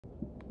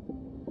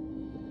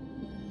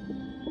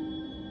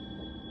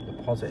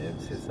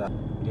positives is that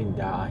you didn't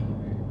die.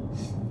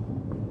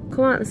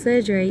 Come out of the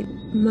surgery,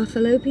 my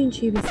fallopian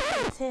tube is...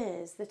 It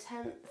is the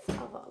 10th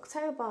of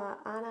October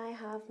and I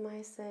have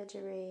my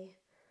surgery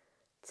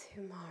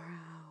tomorrow.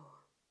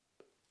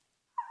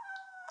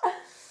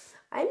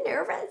 I'm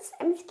nervous,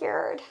 I'm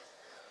scared.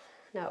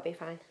 No, it'll be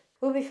fine.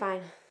 We'll be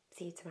fine.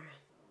 See you tomorrow.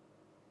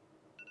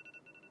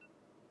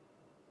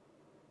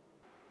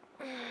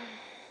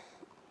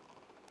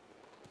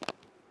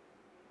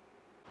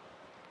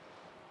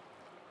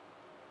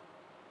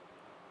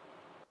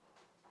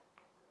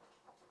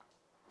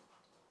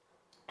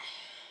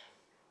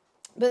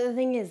 But the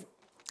thing is,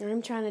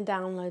 I'm trying to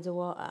down loads of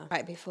water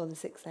right before the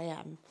 6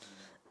 AM.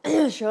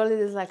 Surely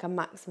there's like a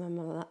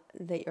maximum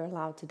that you're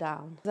allowed to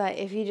down. Like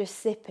if you just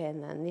sip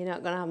in, then you're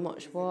not going to have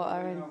much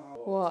water and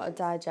water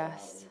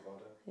digest.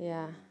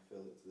 Yeah.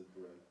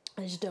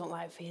 I just don't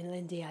like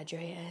feeling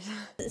dehydrated.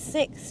 It's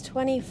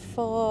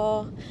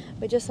 6:24.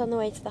 We're just on the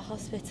way to the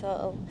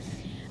hospital.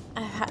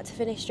 I've had to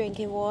finish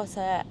drinking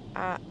water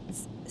at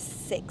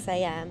 6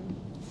 AM.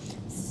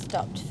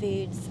 Stopped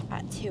foods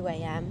at 2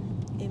 AM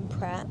in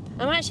prep.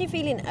 I'm actually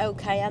feeling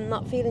okay. I'm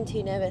not feeling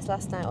too nervous.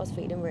 Last night I was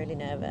feeling really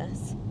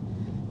nervous.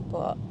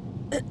 But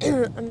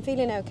I'm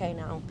feeling okay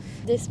now.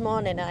 This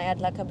morning I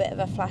had like a bit of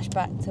a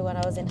flashback to when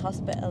I was in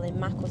hospital in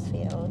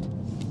Macclesfield.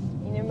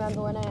 You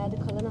remember when I had a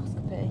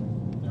colonoscopy?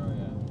 Oh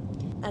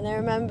yeah. And I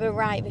remember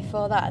right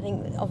before that, I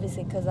think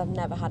obviously because I've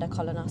never had a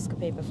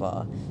colonoscopy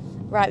before,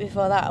 right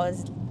before that I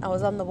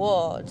was on the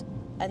ward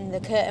and the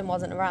curtain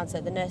wasn't around,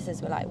 so the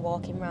nurses were like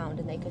walking around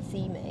and they could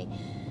see me.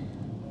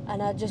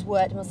 And I just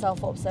worked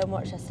myself up so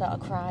much I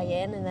started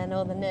crying, and then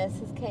all the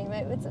nurses came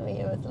over to me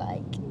and was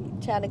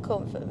like trying to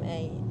comfort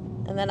me.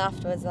 And then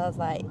afterwards I was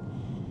like,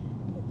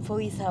 pull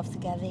yourself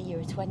together,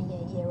 you're a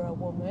 28-year-old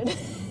woman.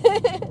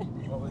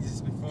 What was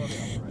this before the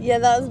operation? Yeah,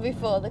 that was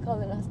before the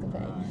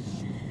colonoscopy.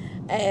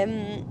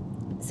 Right.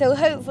 So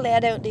hopefully I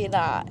don't do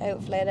that.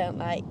 Hopefully I don't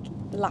like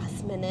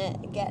last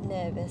minute get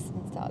nervous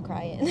and start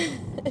crying.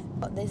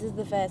 But this is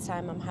the first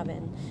time I'm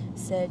having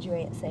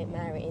surgery at St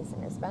Mary's,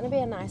 and it's going to be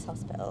a nice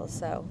hospital,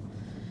 so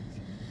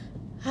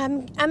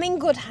I'm in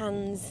good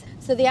hands.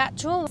 So the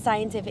actual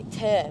scientific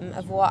term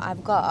of what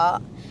I've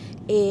got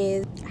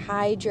is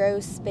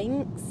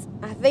hydrosphinx.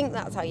 I think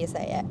that's how you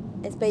say it.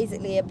 It's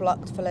basically a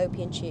blocked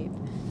fallopian tube,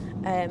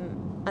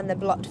 and the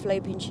blocked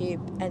fallopian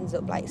tube ends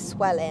up like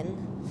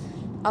swelling.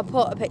 I'll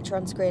put a picture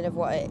on screen of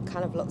what it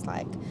kind of looks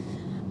like.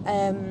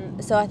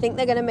 So I think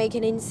they're going to make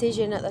an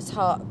incision at the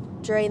top,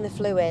 drain the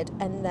fluid,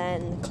 and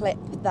then clip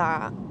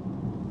that.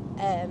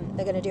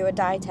 They're going to do a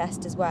dye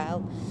test as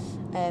well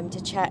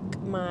to check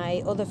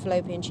my other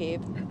fallopian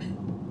tube,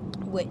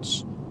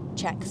 which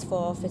checks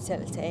for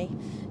fertility,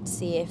 to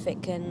see if the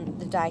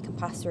dye can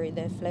pass through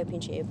the fallopian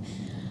tube.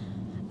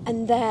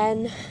 And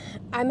then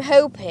I'm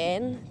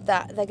hoping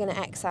that they're going to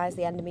excise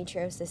the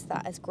endometriosis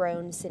that has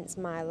grown since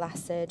my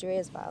last surgery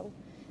as well.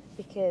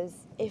 Because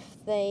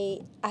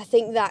I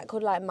think that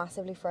could like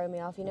massively throw me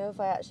off. You know, if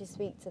I actually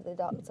speak to the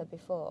doctor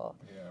before,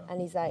 and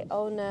he's like,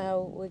 oh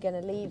no, we're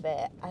going to leave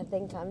it, I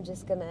think I'm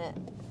just going to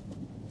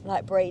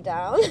like break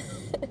down.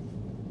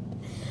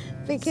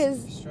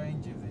 Because it's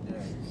strange if they do.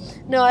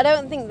 No, I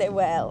don't think they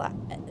will.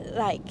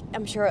 Like,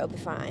 I'm sure it'll be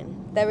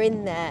fine. They're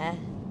in there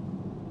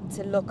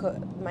to look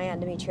at my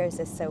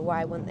endometriosis, so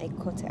why wouldn't they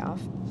cut it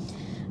off?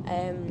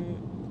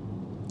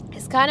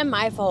 It's kind of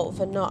my fault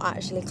for not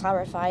actually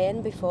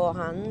clarifying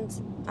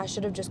beforehand. I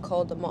should have just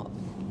called them up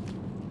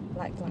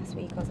like last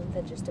week or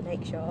something, just to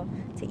make sure,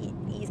 to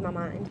ease my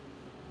mind.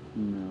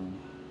 No.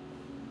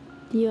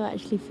 Do you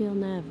actually feel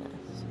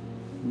nervous?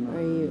 No. Or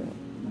are you?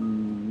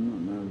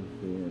 I'm not nervous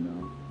for you,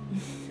 no.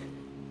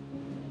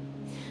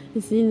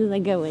 As soon as I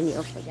go in,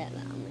 you'll forget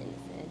that I'm in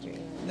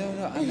surgery.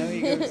 No, I know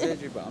you go to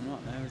surgery, but I'm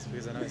not nervous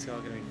because I know it's all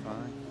going to be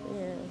fine.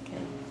 Yeah,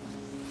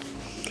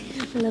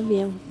 okay. I love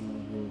you.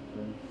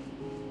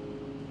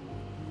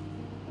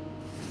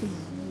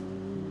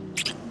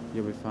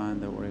 You'll be fine,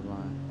 don't worry about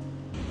it.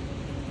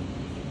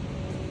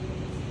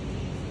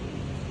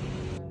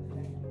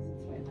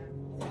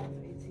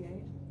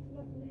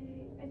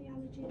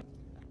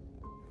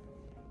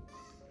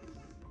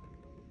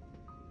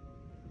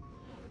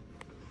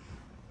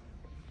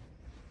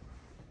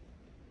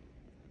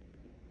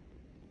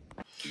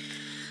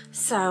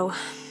 So,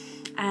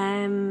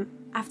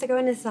 after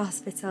going to the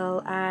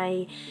hospital,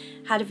 I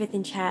had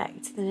everything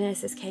checked. The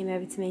nurses came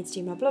over to me to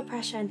do my blood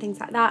pressure and things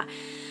like that.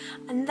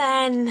 And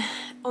then,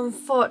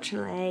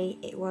 unfortunately,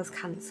 it was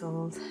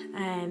cancelled.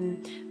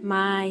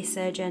 My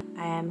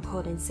surgeon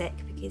called in sick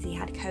because he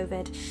had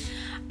COVID,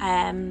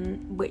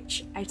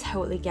 which I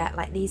totally get.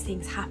 Like, these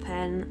things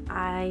happen.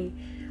 I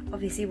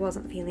obviously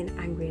wasn't feeling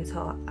angry at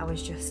all. I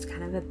was just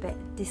kind of a bit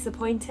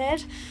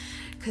disappointed,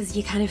 because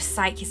you kind of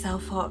psych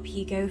yourself up.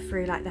 You go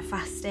through like the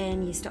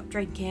fasting, you stop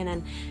drinking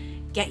and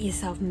get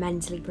yourself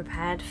mentally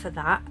prepared for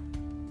that.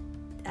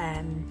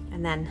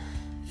 And then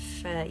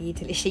for you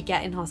to literally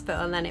get in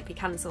hospital and then it be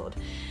cancelled.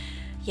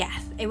 Yeah,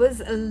 it was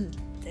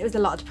a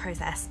lot to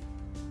process.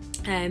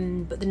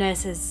 But the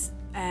nurses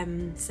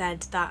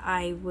said that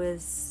I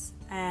was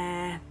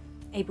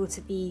able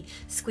to be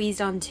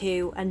squeezed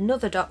onto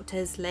another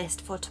doctor's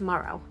list for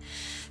tomorrow.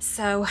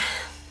 So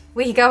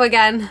we go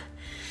again.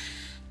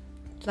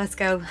 Let's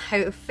go.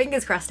 Hope,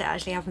 fingers crossed it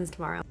actually happens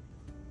tomorrow.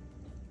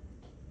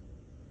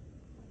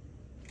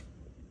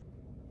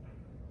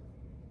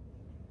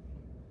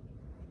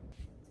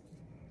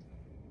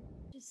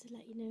 Just to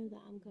let you know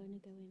that I'm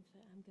going in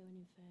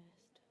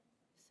first.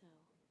 So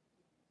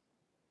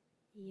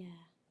yeah.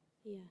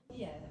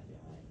 Yeah, that'd be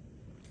alright.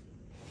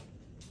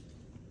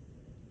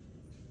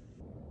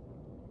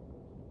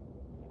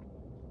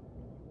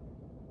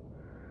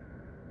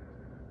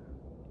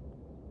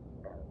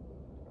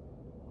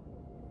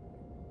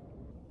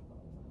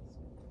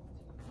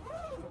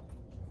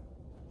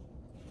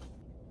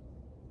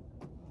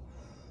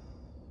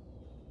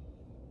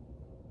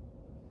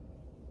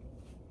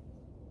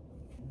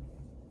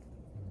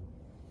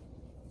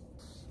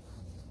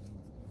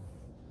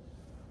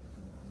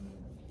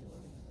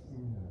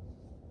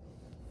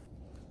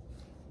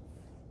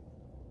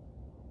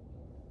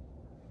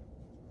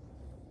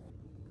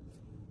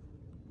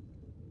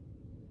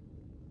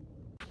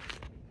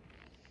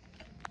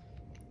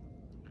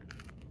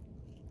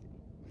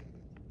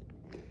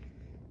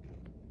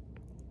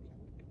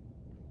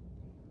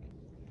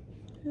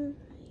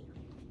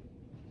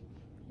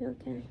 You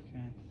okay?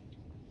 Okay.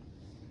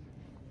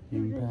 You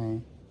in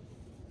pain?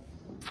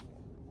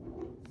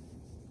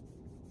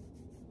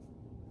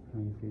 How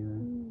are you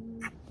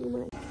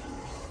feeling?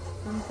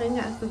 I think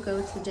I could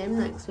go to the gym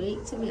next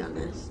week, to be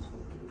honest.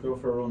 Go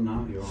for a run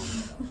now, you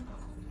want.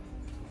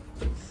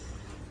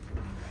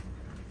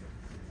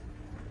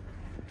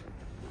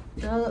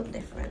 Do I look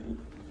different?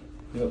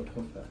 You look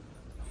puffer.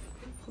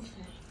 Puffy.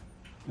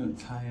 You look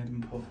tired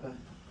and puffer.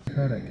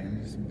 Go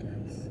again, just in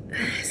case.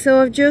 So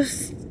I've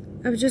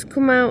just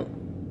come out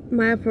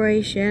my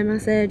operation, my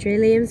surgery.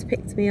 Liam's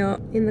picked me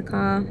up in the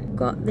car.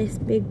 Got this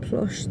big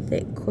plush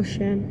thick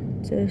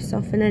cushion to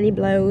soften any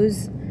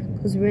blows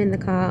because we're in the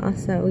car,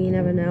 so you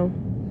never know,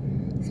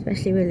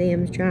 especially with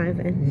Liam's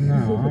driving.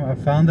 No, I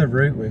found a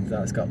route with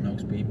that's got no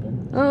speed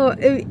bump. Oh,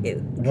 can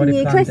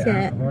you click it?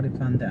 I've already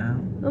planned it out.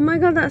 Oh my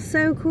god, that's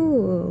so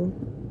cool.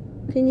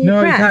 Can you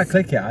No, press? you can't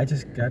click it. I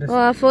just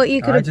Oh, I thought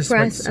you could have just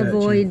pressed went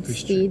avoid searching for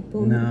speed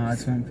bumps. No, I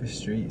just went for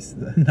streets.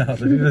 No,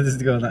 the people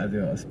just go on that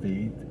do at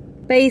speed.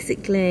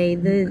 Basically,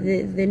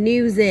 the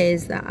news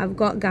is that I've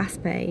got gas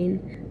pain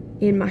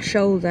in my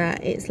shoulder.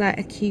 It's like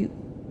acute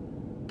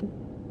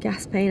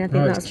gas pain, I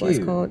think that's what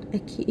it's called.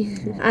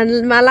 Acute.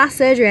 And my last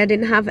surgery, I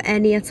didn't have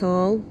any at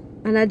all.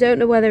 And I don't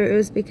know whether it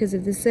was because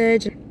of the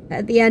surgery.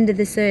 At the end of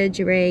the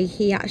surgery,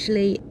 he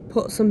actually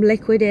put some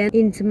liquid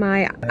into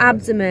my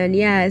abdomen.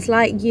 Yeah, it's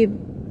like you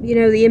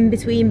know the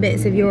in-between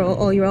bits of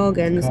all your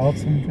organs. It's called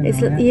something.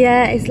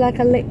 Yeah, it's like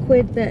a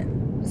liquid that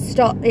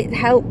it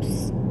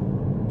helps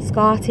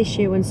scar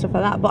tissue and stuff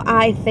like that. But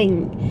I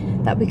think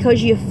that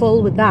because you're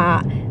full with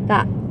that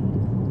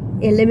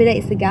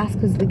eliminates the gas,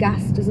 because the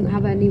gas doesn't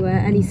have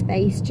any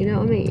space. Do you know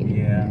what I mean?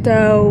 Yeah.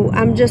 So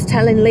I'm just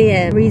telling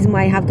Leah the reason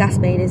why you have gas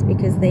pain is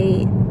because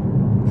they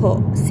put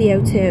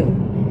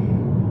CO2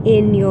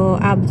 in your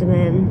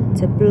abdomen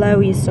to blow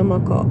your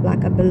stomach up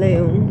like a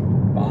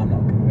balloon. But I'm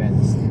not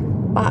convinced.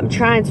 But I'm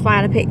trying to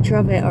find a picture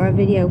of it or a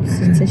video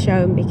to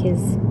show him,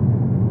 because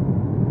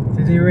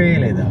Did he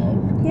really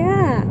though?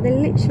 yeah, they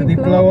literally Did he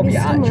blow up your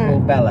stomach. actual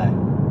belly?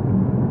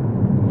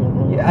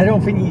 Yeah, I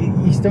don't think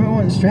your stomach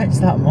won't stretch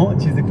that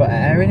much if they put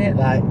air in it.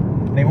 Like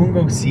they won't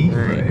go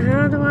see-through. Right,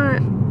 how do I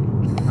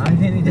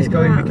think they just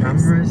go in the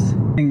cameras.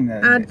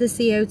 add the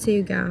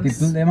CO2 gas?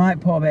 They might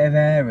put a bit of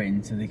air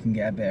in so they can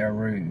get a bit of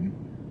room,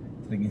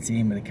 so they can see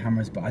in with the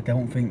cameras. But I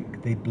don't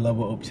think they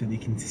blow it up so they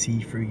can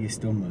see through your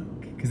stomach.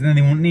 Because then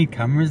they wouldn't need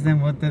cameras.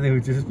 Then would they? They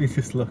would just be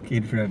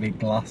looking for a big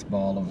glass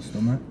ball of a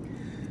stomach.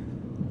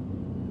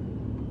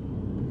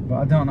 But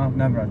I don't know. I've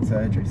never had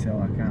surgery, so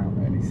I can't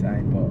really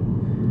say. But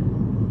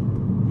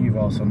you've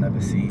also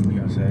never seen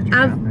your surgery,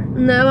 haven't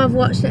you? No, I've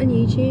watched it on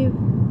YouTube.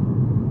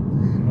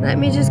 Let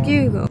me just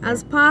Google.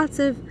 As part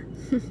of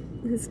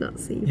it's not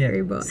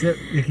see-through, but so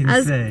you can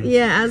see.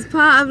 Yeah, as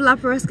part of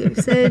laparoscopic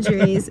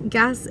surgeries,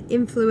 gas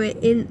insufflation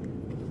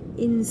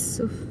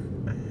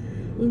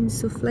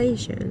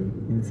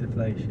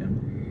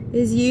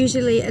is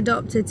usually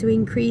adopted to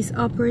increase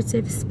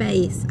operative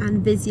space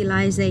and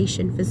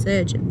visualization for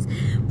surgeons.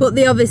 But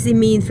they obviously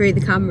mean through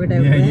the camera,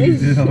 don't they? You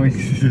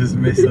just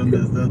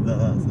misunderstood that.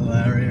 That's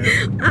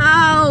hilarious.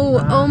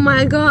 Ow! Oh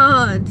my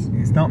god!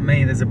 It's not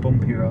me. There's a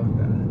bumpy road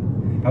there.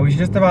 I was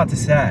just about to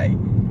say,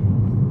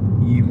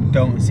 you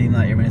don't seem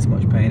like you're in as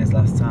much pain as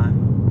last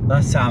time.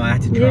 Last time I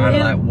had to drive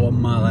at like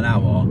 1 mile an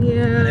hour.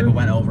 Yeah. And if I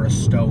went over a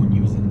stone,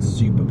 you was in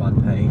super bad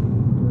pain.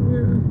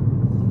 Yeah.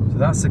 So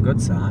that's a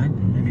good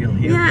sign. Maybe you'll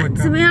heal quicker.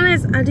 Yeah, to be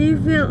honest, I do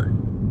feel...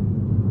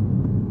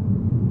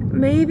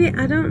 Maybe,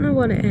 I don't know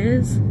what it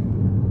is.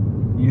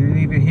 You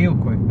either heal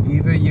quick,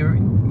 either you're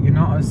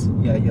not as...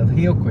 Yeah, you'll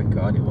heal quicker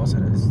and it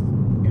wasn't as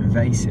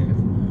invasive.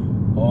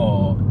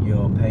 Or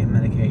your pain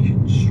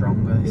medication's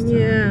stronger this time.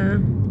 Yeah.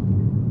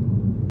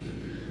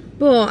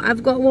 But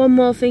I've got one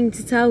more thing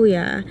to tell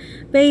you.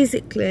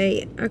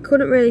 Basically, I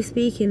couldn't really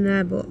speak in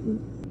there, but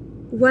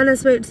when I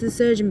spoke to the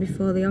surgeon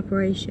before the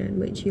operation,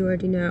 which you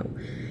already know,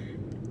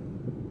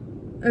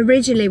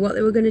 originally what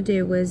they were going to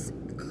do was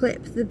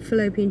clip the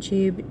fallopian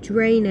tube,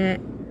 drain it,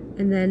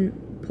 and then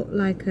put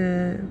like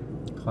a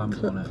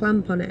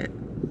clamp on it.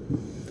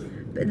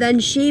 But then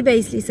she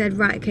basically said,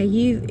 right, okay,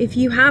 if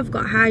you have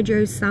got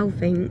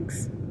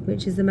hydrosalpinx,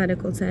 which is the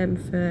medical term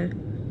for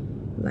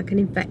like an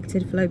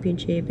infected fallopian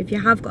tube, if you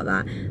have got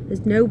that,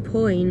 there's no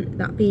point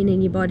that being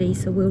in your body,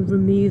 so we'll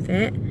remove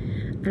it,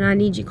 and I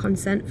need your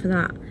consent for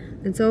that.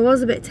 And so I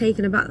was a bit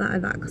taken aback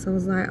at that, because I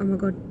was like, oh my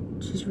god,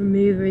 she's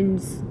removing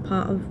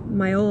part of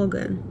my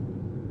organ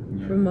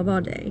from my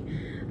body.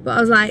 But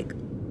I was like,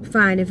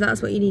 fine, if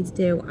that's what you need to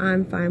do,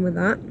 I'm fine with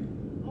that.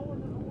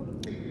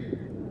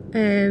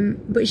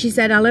 But she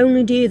said, I'll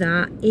only do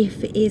that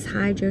if it is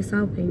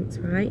hydrosalpinx,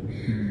 right?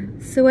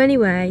 So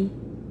anyway,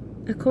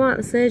 I come out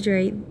of the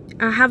surgery.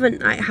 I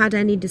haven't had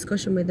any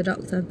discussion with the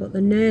doctor, but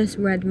the nurse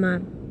read my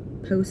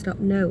post-op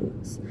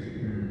notes.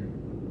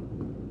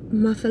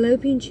 My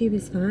fallopian tube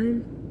is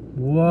fine.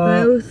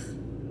 What? Both.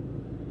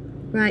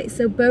 Right,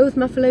 so both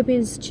my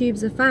fallopian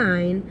tubes are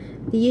fine.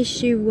 The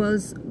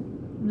issues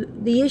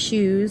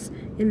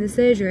in the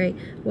surgery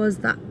was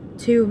that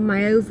 2 of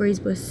my ovaries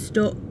were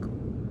stuck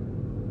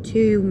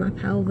to my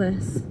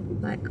pelvis,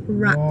 like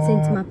wrapped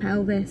into my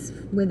pelvis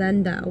with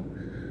endo.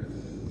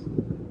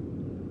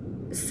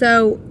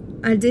 So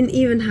I didn't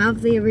even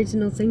have the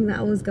original thing that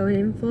I was going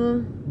in for.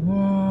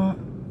 What?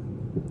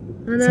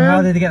 I know. So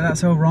how did they get that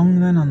so wrong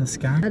then on the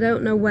scan? I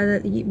don't know whether,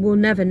 we'll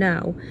never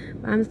know.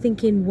 But I'm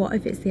thinking, what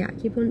if it's the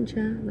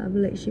acupuncture that I've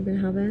literally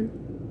been having?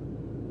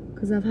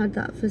 Because I've had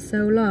that for so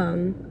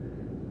long.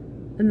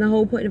 And the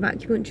whole point of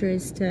acupuncture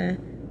is to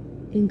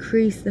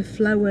increase the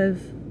flow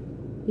of,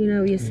 you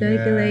know, your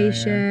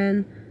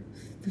circulation,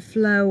 the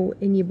flow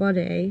in your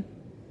body.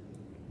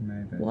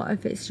 Maybe. What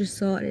if it's just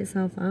sorted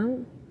itself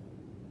out?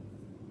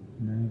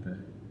 Maybe.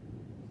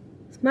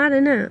 It's mad,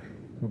 isn't it?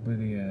 Probably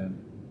the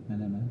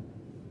NMN.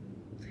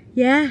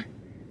 Yeah.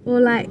 Or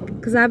like,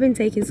 because I've been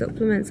taking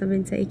supplements, I've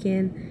been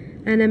taking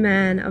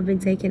NMN, I've been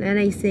taking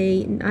NAC.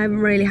 I haven't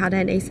really had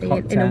NAC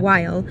in a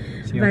while.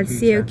 I've had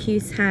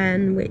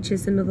COQ10, which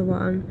is another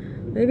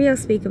one. Maybe I'll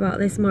speak about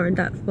this more in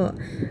depth, but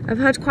I've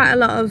had quite a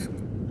lot of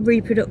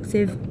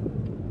reproductive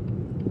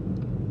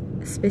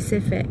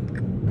specific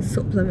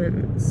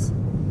supplements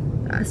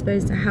that are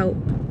supposed to help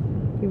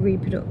your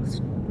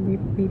reproduction.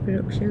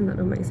 That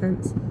don't make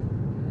sense.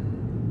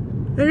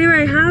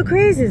 Anyway, how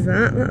crazy is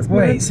that? That's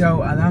Wait, mad.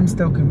 so I'm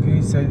still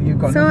confused. So you've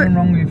got nothing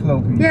wrong with your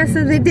fallopian tube? Yeah,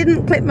 so they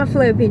didn't clip my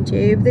fallopian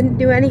tube. They didn't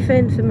do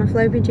anything for my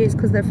fallopian tubes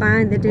because they're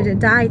fine. They did a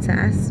dye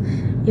test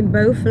in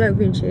both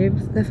fallopian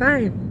tubes. They're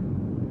fine.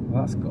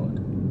 Well, that's good.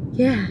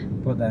 Yeah.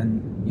 But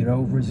then your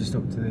ovaries are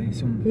stuck to the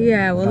something.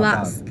 Yeah, well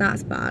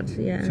that's bad.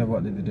 Yeah. So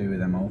what did they do with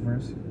them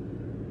ovaries?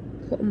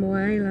 Put them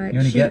away, like. You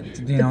only get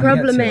two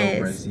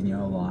ovaries in your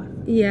whole life.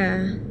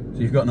 Yeah. So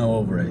you've got no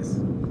ovaries.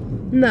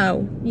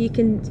 No, you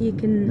can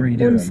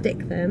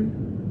unstick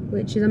them,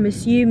 which is, I'm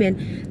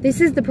assuming, this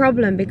is the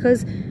problem,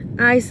 because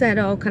I said,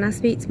 oh, can I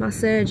speak to my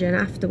surgeon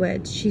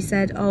afterwards? She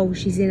said, oh,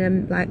 she's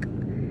in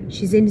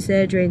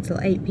surgery until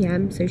 8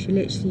 PM, so she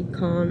literally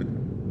can't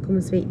come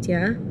and speak to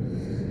you.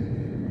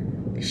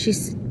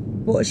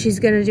 But she's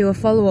going to do a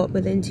follow-up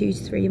within 2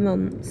 to 3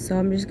 months, so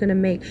I'm just going to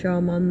make sure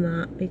I'm on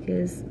that,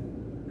 because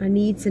I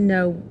need to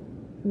know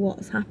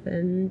what's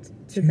happened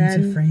to 2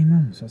 to 3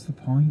 months, what's the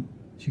point?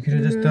 She could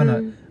have just done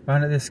it. Why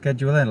don't they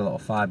schedule in a little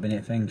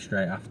 5-minute thing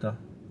straight after,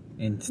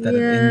 instead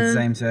of in the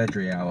same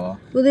surgery hour?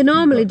 Well, they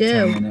normally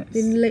do.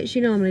 They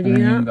literally normally do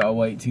that. And you've got to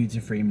wait 2 to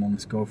 3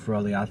 months, go through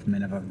all the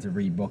admin of having to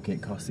rebook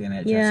it, cost the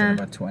NHS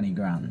about 20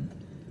 grand.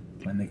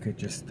 When they could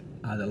just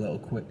add a little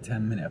quick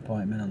 10-minute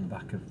appointment on the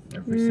back of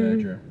every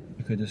surgery.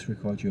 You could just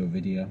record you a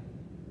video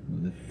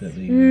that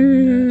the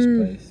nurse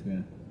plays.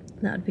 Yeah.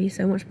 That'd be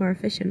so much more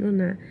efficient,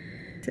 wouldn't it?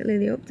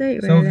 Particularly the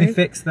update, really. So have they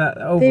fixed that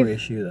ovary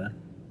issue there?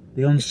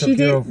 They unstuck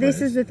your ovaries?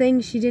 This is the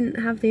thing, she didn't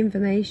have the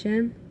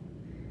information.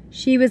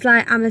 She was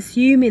like, I'm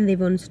assuming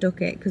they've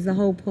unstuck it, because the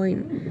whole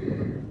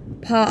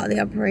part of the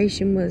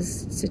operation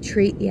was to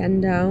treat the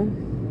endo.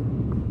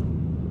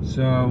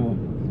 So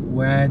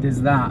where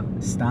does that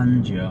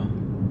stand you?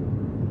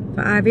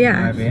 For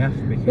IVF?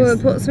 IVF, because... Well,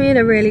 it puts me in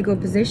a really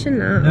good position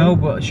now. No,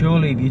 but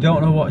surely if you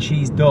don't know what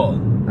she's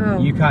done,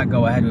 you can't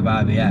go ahead with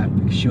IVF,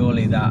 because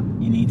surely that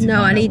you need to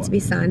No, I need to be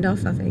signed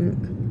off, I think.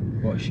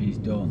 What she's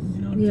done,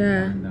 you know,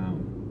 to find out.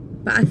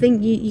 But I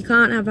think you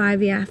can't have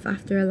IVF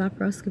after a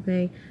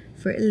laparoscopy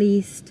for at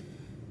least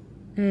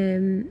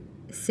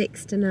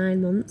 6 to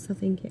 9 months, I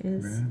think it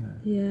is.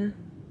 Really? Yeah.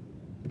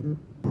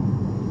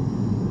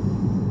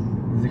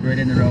 There's a grid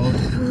in the road.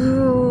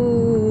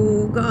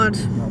 Oh, God.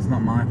 That's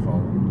not my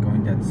fault. I'm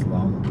going dead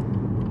slow.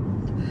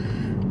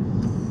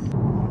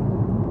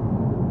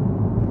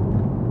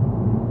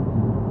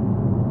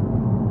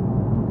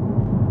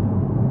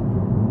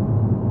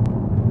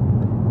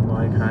 Why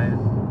are you crying?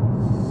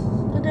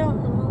 I don't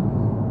know.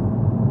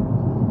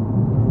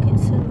 I think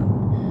it's some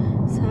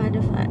side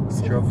effects.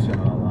 Drugs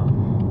and all that.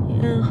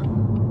 Yeah.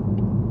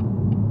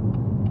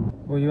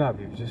 Well, you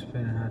have. You've just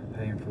been had a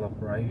painful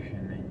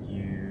operation and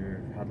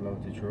you've had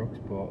loads of drugs,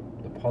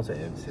 but the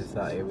positives is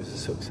that it was a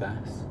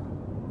success.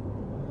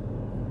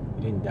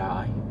 You didn't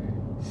die.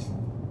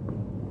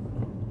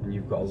 And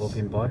you've got a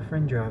loving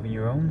boyfriend, you're having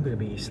your own, going to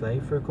be your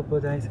slave for a couple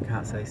of days. I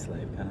can't say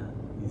slave, can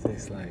I? You say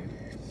slave.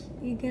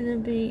 You're going to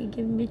be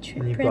giving me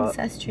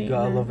princess treatment. You've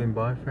got a loving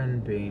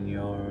boyfriend being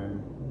your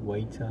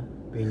waiter,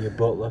 being your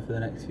butler for the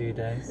next few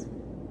days.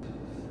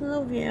 I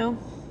love you.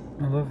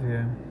 I love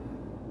you.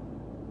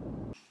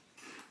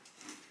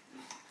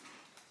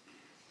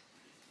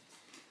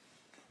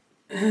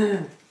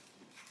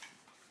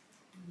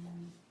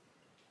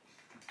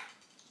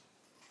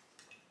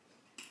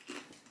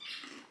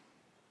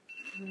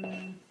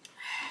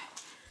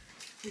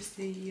 Is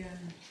the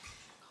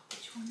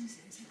which one is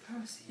it? Is it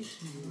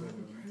paracetamol or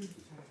ibuprofen?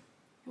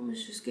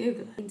 Let's just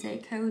Google it. You can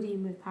take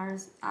codeine with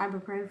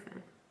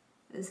ibuprofen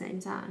at the same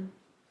time,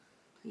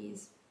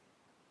 please.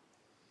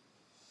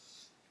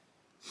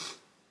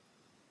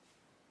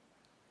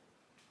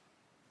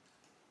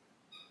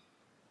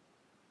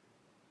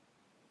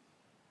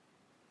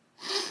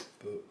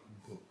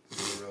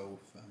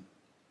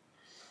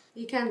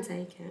 You can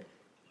take it.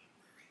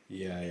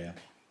 Yeah.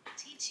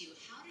 Teach you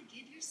how to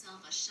give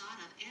yourself a shot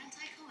of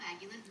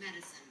anticoagulant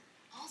medicine,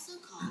 also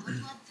called a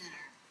blood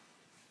thinner.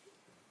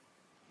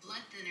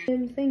 Blood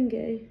thinner.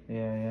 Thingy.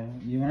 Yeah.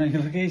 You want to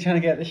look at you trying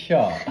to get the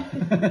shot?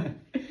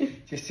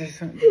 just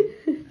something.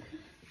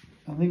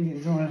 I think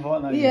it's more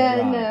important that you get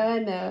it right. I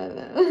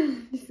know.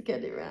 Just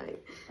get it right.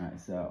 Right,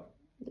 so.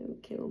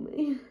 Don't kill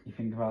me. You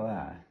think about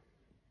that?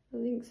 I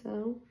think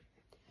so.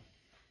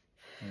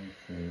 3,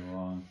 2,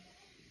 1.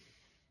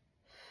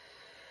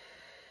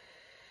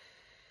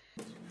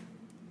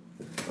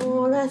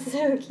 Oh, that's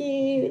so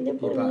cute. Your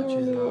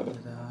battery's out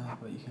of there,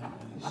 but you can't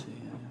really see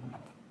it.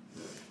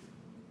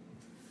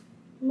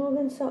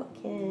 Morgan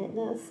socket.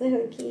 That's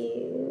so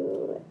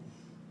cute.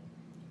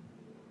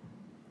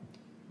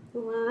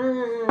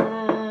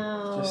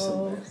 Wow. Just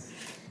some bits.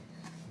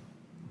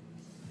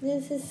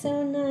 This is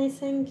so nice.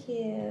 Thank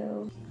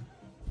you.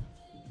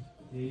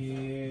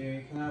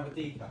 Can I have a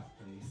decaf,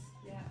 please?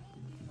 Yeah.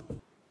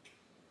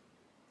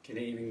 Can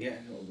it even get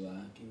up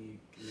there? Can you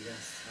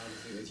guess how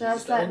does it work? So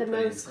that's like the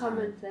most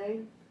common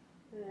thing.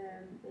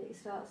 It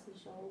starts in the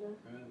shoulder.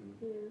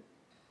 Yeah.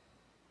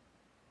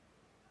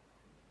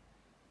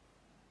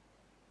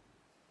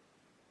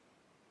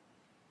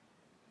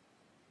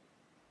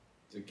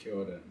 Has it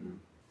cured it? No.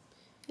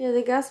 Yeah,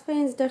 the gas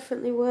pain's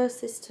definitely worse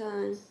this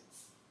time.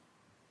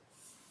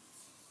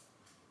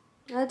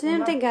 I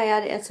didn't think I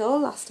had it at all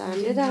last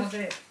time, did I?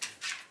 You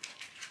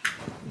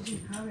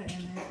didn't have it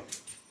in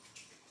it.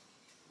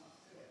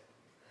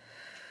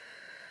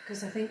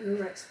 Because I think we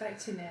were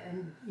expecting it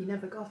and you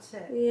never got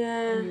it.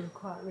 Yeah. And you were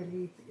quite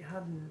relieved that you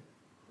hadn't.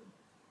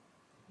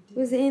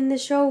 Was it in the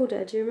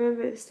shoulder? Do you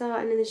remember it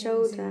starting in the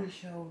shoulder? It was in the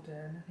shoulder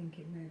and I think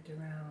it moved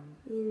around.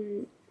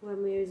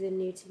 When we was in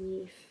Newton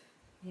Youth.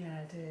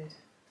 Yeah, it did.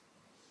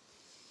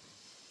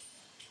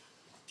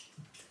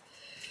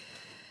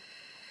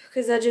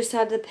 Because I just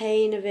had the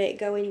pain of it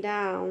going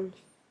down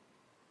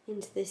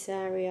into this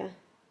area.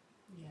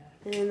 Yeah.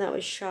 And then that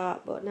was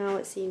sharp, but now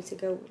it seems to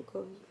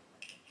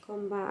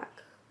come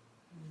back.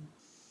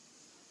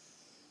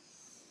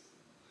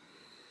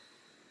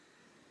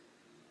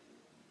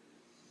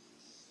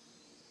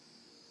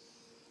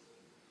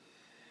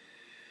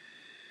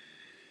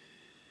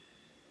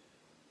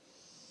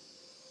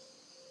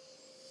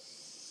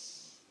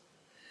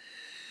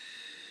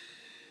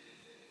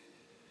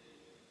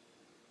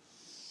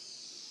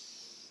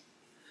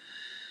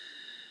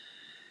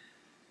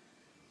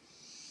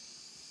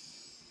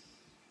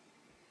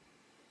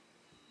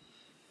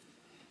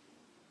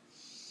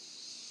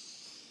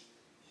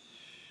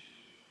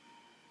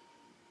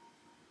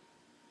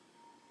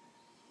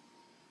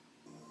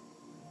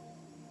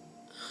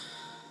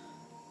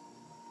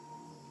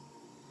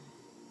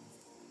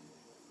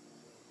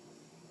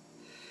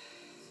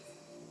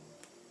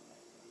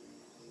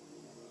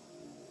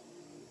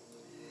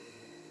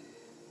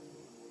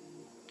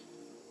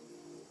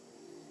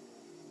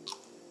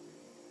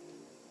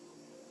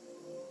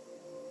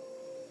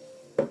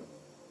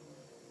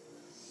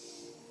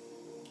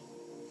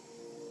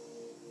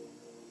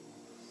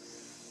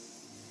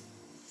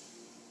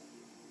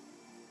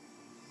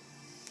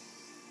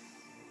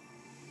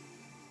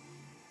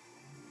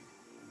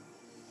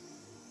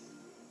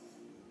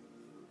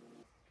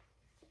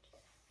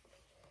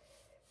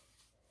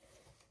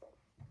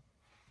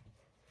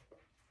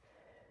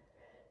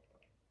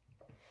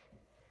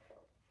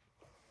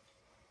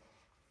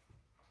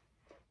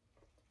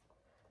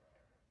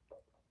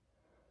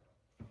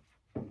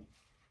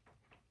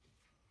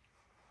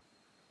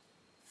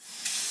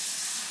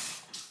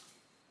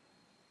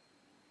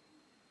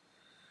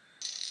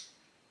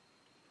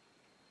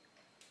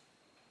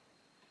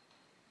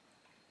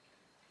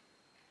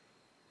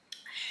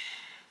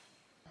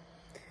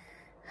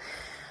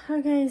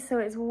 Okay, so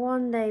it's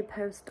one day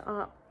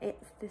post-op.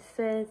 It's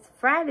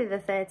Friday the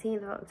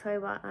 13th of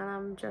October and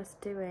I'm just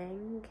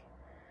doing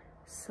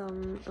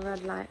some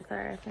red light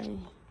therapy.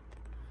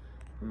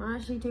 I'm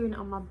actually doing it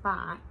on my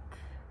back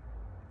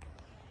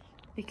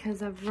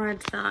because I've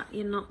read that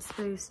you're not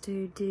supposed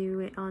to do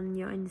it on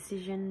your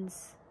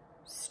incisions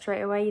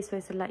straight away. You're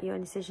supposed to let your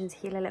incisions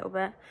heal a little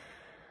bit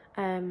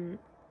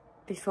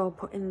before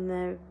putting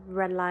the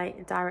red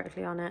light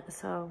directly on it.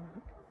 So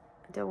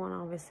I don't want to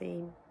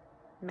obviously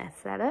mess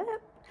that up.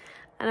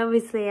 And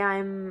obviously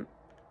I'm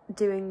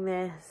doing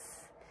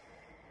this,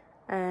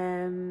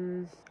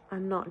 I'm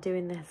not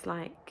doing this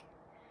like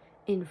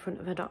in front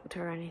of a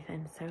doctor or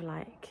anything. So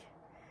like,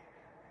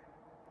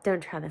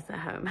 don't try this at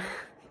home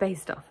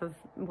based off of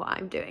what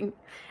I'm doing,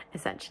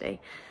 essentially.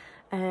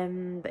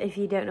 But if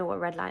you don't know what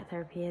red light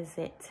therapy is,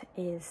 it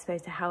is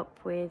supposed to help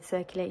with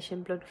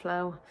circulation, blood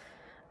flow,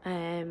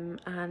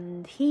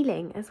 and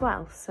healing as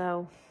well.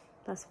 So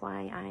that's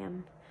why I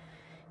am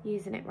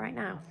using it right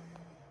now.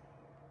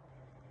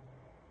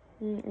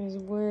 It was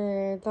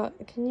weird.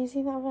 Can you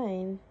see that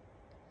vein?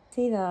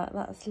 See that?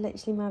 That's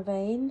literally my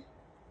vein.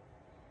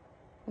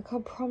 Look how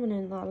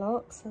prominent that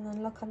looks, and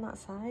then look on that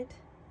side.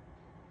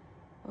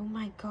 Oh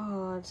my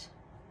god.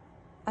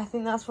 I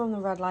think that's from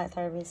the red light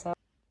therapy. So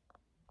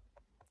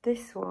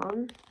this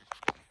one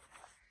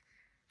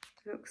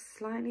looks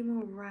slightly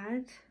more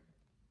red.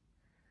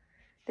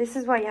 This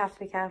is why you have to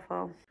be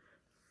careful.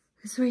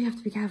 This is why you have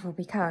to be careful,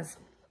 because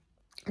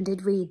I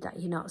did read that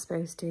you're not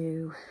supposed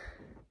to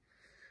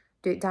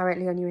do it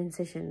directly on your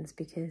incisions,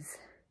 because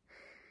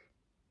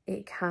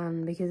it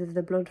can, because of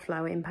the blood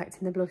flow,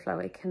 impacting the blood flow,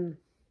 it can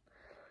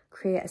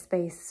create a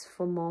space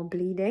for more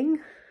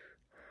bleeding.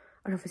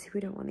 And obviously we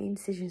don't want the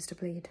incisions to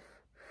bleed.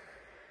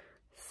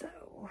 So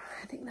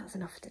I think that's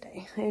enough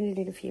today. I only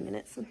did a few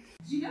minutes. Do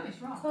you know it's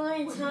wrong?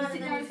 Following Well, time sit and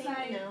down and everything,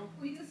 say, you know.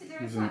 well, you can sit there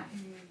and say,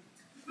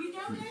 we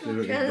don't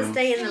know. Trying to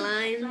stay in the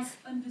lines.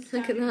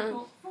 Look at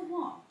that. For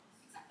what?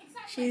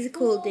 Exactly. She's a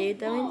cool dude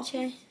though, isn't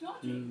she? Yeah,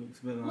 looks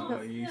a bit like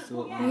what you used to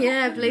look like.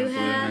 Yeah, blue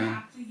Yeah, hair.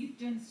 After you've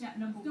done step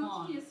number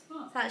one. It's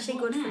actually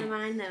good for the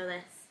mind though,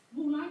 this.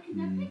 Well, like in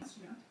that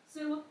picture.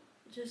 So,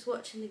 Just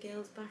watching the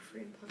girls'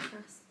 bathroom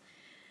podcast.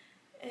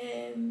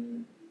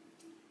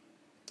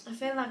 I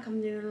feel like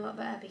I'm doing a lot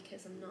better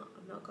because I've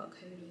not got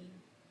codeine.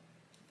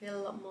 I feel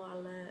a lot more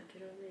alert, do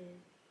you know what I mean?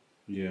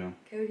 Yeah.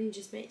 Codeine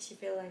just makes you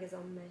feel like a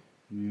zombie.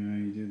 Yeah,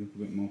 you do look a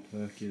bit more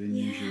perky than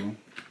usual.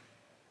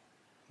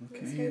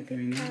 Okay, Let's you're hope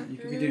doing it that. can't You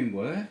could be doing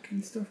work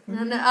and stuff.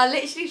 No, no, I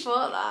literally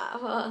thought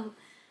that. Well,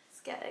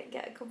 let's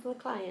get a couple of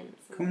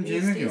clients. and Come just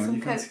gym if do you want. some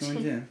You can come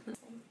coaching. gym.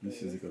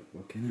 This is a good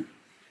look, isn't it?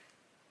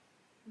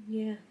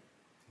 Yeah.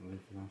 Live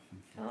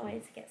laughing. Can't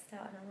wait to get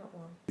started on that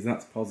one. Because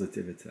that's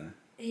positivity.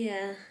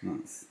 Yeah.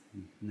 That's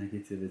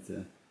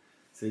negativity.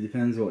 So it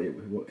depends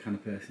what kind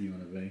of person you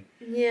want to be.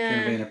 Yeah.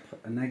 If you want to be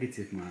in a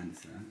negative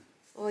mindset,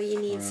 Or you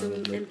need or some a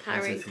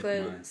empowering positive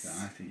quotes.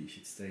 mindset, I think you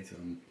should stay to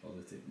a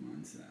positive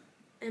mindset.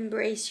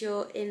 Embrace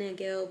your inner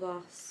girl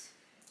boss.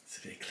 It's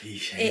a bit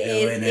cliche It though,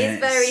 is. isn't It's it?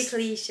 very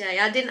cliche.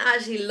 I didn't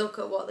actually look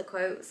at what the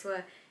quotes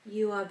were.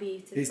 You are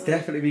beautiful. It's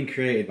definitely been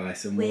created by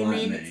someone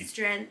Women, like me.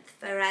 strength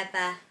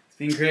forever. It's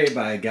been created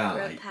by a Girl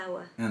guy,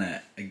 power. isn't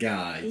it? A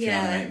guy trying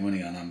Yeah. to make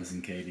money on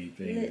Amazon KDP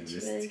and Literally.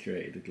 just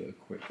created a little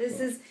quick This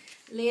book. is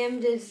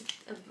Liam did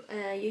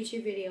a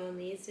YouTube video on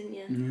these, didn't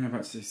you? Yeah, I've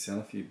actually sell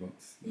a few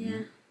books. Yeah.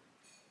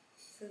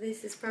 So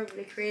this is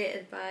probably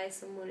created by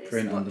someone who's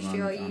Print on watched demand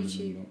your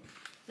Amazon YouTube. book.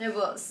 No,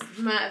 but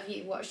might have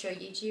you watched your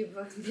YouTube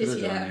Could have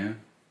video. done, yeah.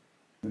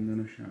 And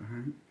then a shout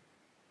out.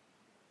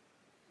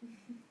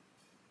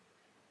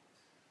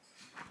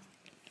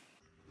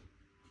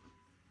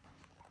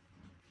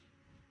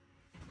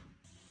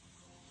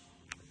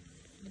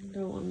 I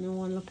don't want no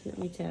one looking at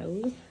my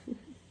toes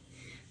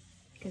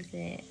because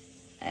they're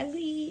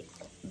ugly.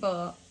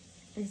 But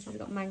this has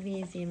got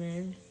magnesium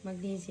in,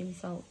 magnesium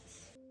salts.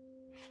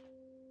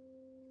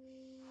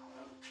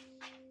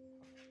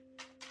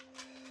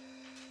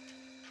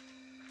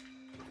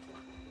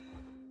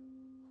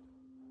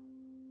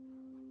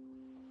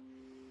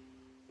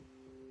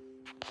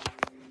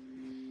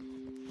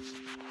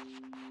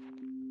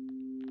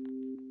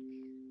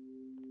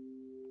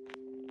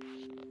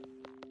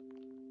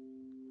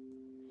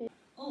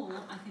 Or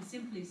I can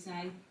simply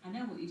say, I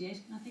know what you did,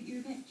 and I think you're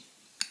a bitch.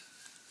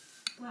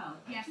 Well,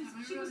 yes,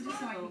 she was just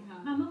horrible. liking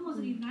her. My mum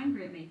wasn't even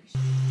angry at me.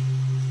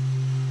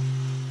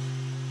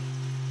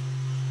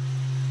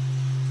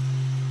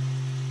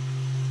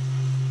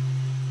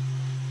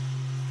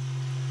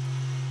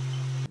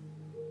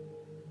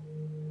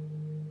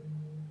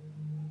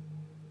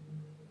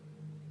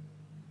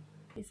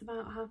 It's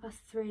about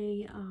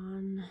 3:30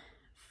 on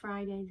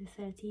Friday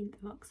the 13th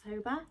of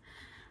October.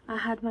 I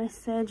had my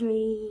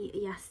surgery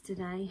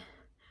yesterday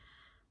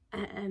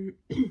at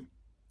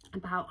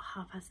about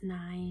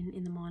 9:30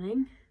 in the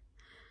morning.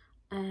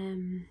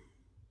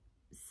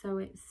 So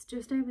it's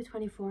just over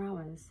 24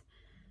 hours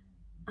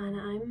and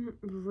I'm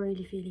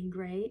really feeling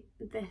great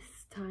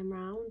this time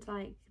round.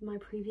 Like my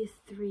previous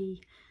 3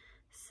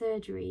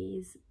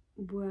 surgeries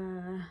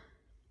were,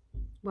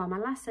 well, my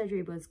last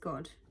surgery was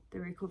good, the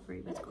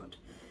recovery was good,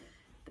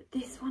 but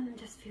this one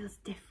just feels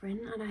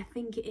different, and I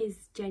think it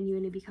is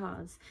genuinely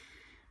because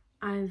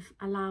I've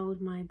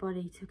allowed my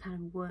body to kind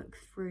of work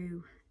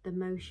through the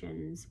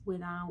motions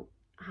without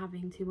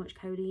having too much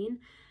codeine,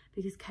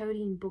 because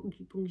codeine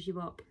bungs you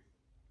up,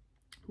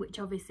 which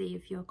obviously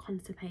if you're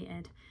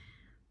constipated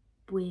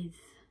with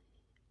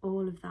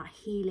all of that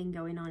healing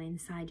going on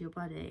inside your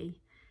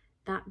body,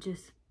 that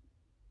just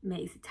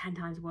makes it 10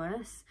 times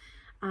worse.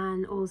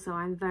 And also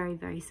I'm very,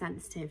 very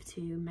sensitive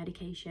to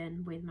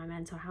medication with my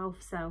mental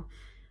health, so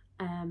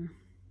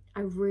I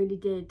really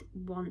did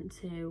want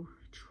to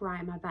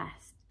try my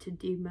best to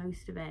do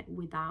most of it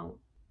without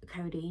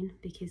codeine,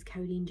 because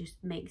codeine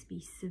just makes me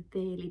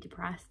severely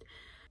depressed,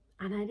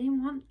 and I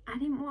didn't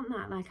want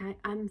that. Like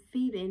I'm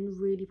feeling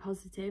really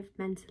positive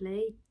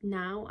mentally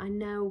now. I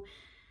know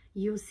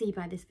you'll see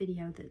by this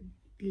video that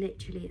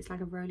literally it's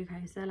like a roller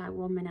coaster. Like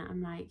 1 minute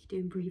I'm like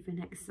doing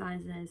breathing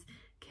exercises,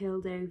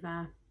 keeled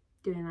over,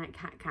 doing like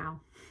cat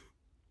cow,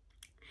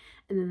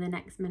 and then the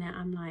next minute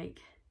I'm like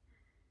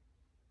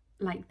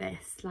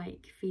this,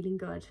 like feeling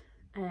good.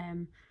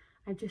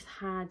 I've just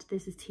had,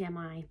 this is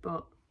TMI,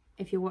 but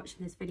if you're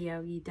watching this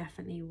video you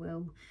definitely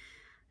will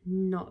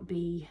not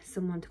be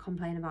someone to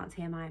complain about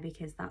TMI,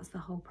 because that's the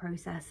whole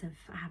process of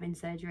having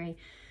surgery.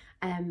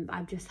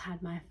 I've just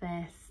had my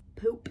first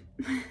poop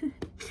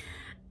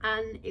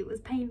and it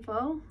was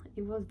painful.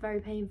 It was very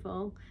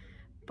painful,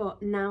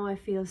 but now I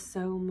feel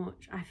so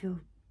much, I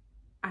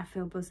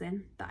feel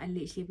buzzing that I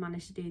literally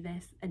managed to do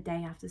this a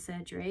day after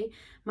surgery.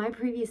 My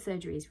previous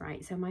surgeries,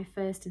 right, so my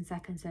first and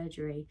second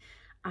surgery,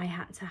 I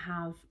had to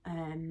have,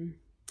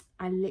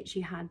 I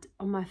literally had,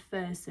 on my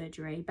first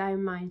surgery, bear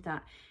in mind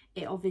that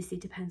it obviously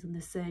depends on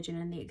the surgeon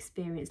and the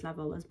experience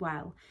level as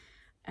well,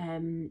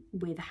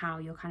 with how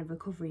your kind of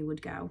recovery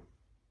would go.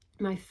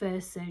 My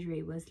first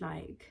surgery was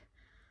like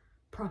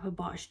proper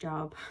botch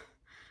job.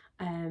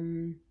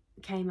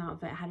 Came out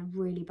of it, had a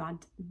really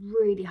bad,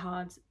 really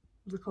hard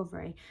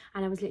recovery,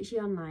 and I was literally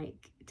on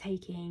like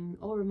taking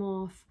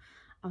Oromorph,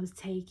 I was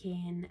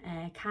taking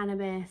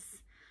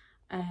cannabis,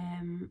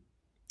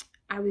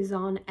 I was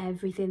on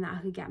everything that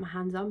I could get my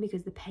hands on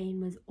because the pain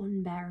was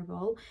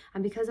unbearable,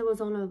 and because I was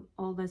on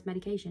all those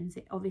medications,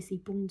 it obviously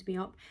bunged me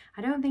up.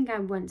 I don't think I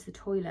went to the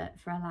toilet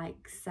for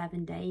like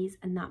 7 days,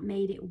 and that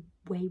made it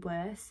way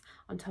worse.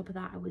 On top of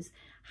that, I was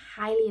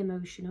highly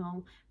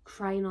emotional,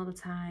 crying all the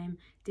time,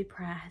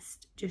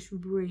 depressed, just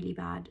really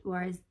bad,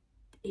 whereas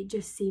it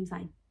just seems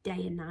like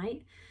day and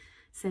night.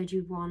 Surgery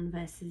 1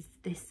 versus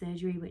this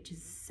surgery, which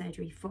is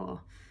surgery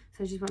 4.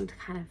 So I just wanted to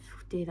kind of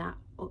do that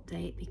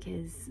update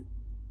because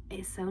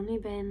it's only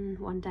been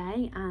 1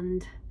 day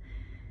and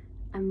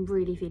I'm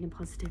really feeling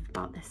positive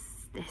about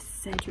this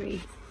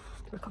surgery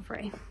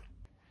recovery.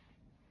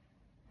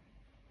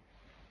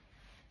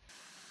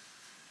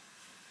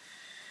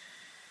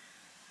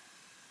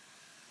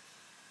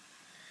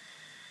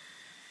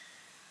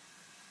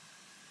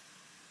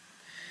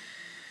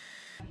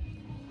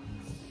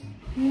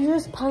 I'm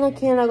just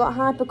panicking, I got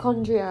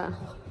hypochondria.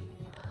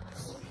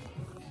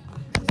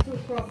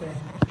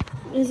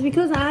 It's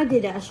because I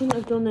did it, I shouldn't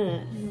have done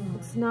it.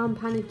 So now I'm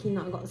panicking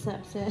that I got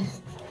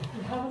sepsis.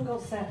 You haven't got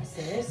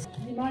sepsis.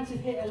 You might have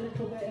hit a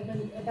little bit of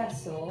a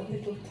vessel, a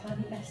little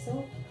tiny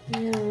vessel.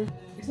 Yeah.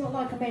 It's not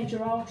like a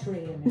major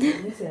artery or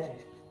anything, is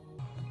it?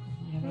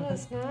 Oh,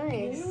 that's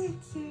nice.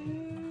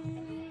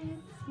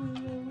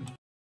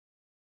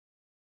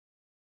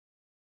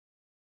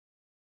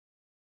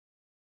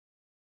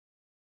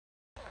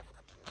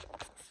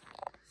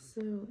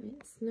 So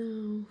it's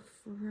now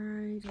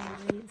Friday,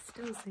 it's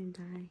still the same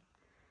day.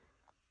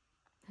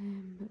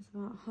 It's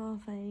about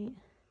 8:30.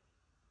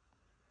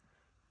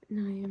 And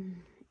I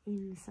am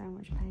in so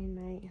much pain,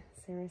 mate,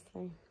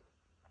 seriously.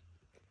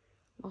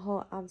 My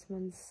whole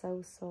abdomen's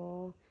so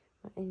sore,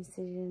 my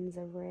incisions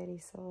are really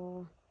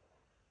sore.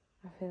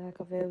 I feel like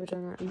I've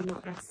overdone it and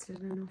not rested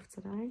enough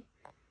today.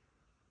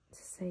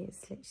 To say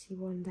it's literally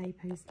 1 day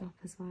post-op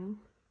as well.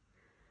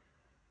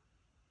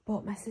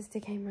 But my sister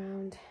came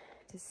round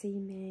to see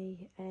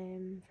me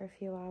for a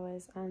few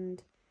hours,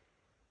 and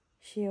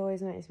she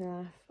always makes me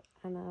laugh,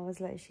 and I was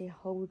literally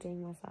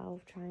holding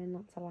myself, trying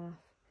not to laugh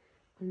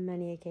on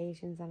many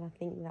occasions, and I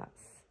think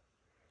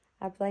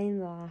I blame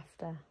the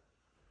laughter,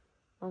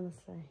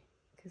 honestly,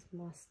 because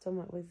my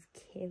stomach was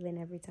killing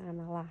every time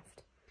I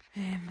laughed.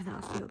 But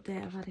that's the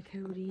update. I've had a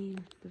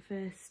codeine, the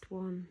first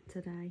one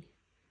today,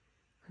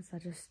 because I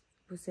just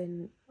was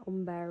in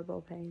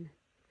unbearable pain.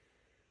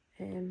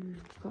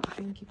 Got a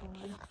drinky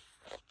boy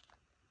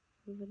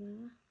over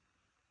there,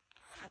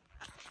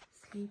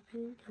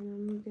 sleeping,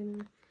 and I'm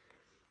gonna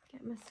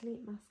get my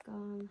sleep mask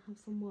on, have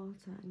some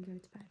water and go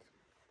to bed.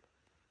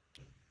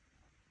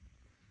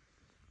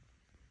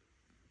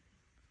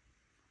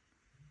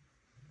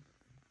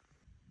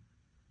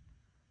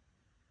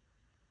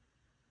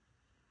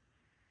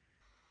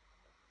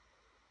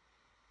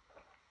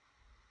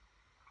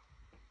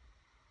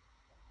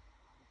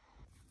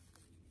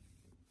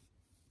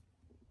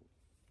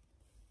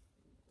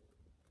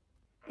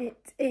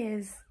 It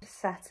is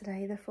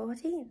Saturday the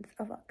 14th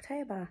of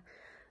October,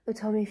 the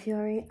Tommy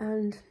Fury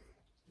and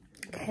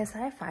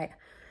KSI fight.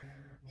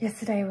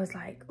 Yesterday was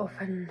like up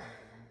and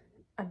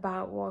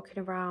about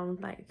walking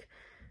around. Like,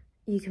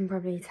 you can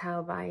probably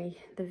tell by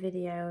the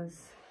videos,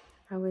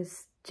 I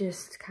was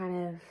just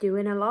kind of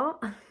doing a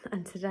lot.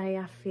 And today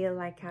I feel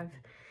like I've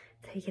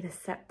taken a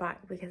step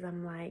back, because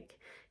I'm like,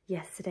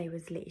 yesterday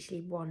was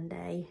literally one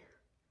day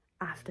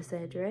after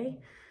surgery.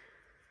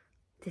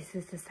 This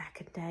is the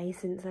second day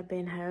since I've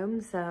been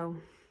home, so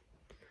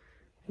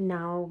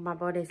now my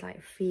body's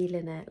like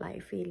feeling it,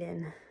 like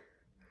feeling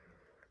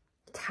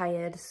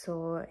tired,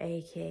 sore,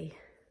 achy.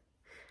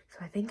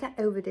 So I think I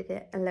overdid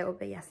it a little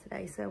bit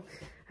yesterday. So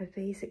I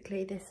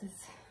basically, this is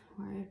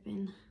where I've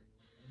been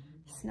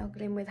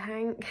snuggling with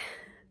Hank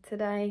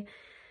today.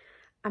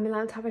 I'm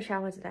allowed to have a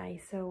shower today,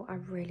 so I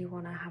really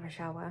want to have a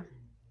shower.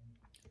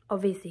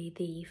 Obviously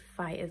the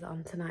fight is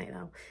on tonight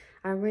though.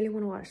 I really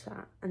want to watch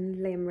that, and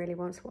Liam really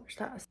wants to watch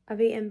that.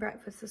 I've eaten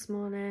breakfast this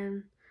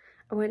morning.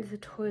 I went to the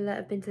toilet.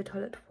 I've been to the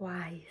toilet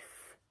twice.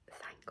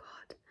 Thank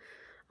God.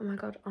 Oh my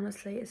God,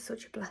 honestly, it's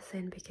such a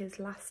blessing, because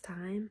last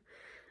time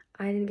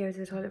I didn't go to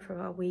the toilet for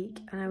about a week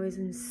and I was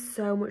in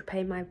so much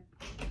pain.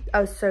 I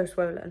was so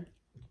swollen.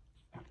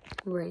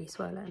 Really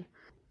swollen.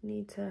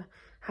 Need to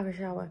have a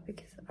shower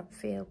because I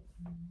feel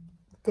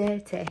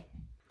dirty.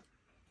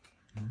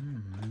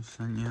 I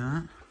sent you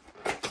that.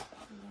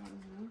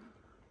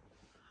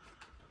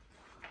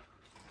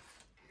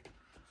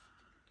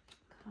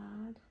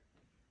 Card.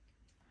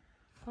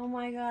 Oh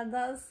my God,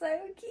 that's so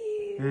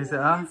cute. Who's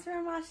that? It's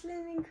from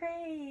Ashlyn and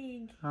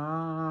Craig.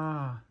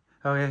 Oh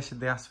yeah, should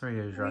they ask for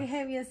yours, We right?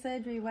 hope your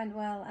surgery went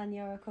well and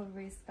your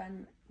recovery is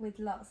spent with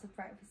lots of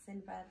breakfast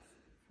in bed,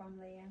 from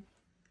Liam.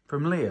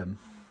 From Liam?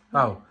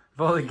 Oh,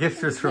 if all the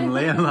gift was from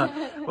Liam, like,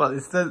 well,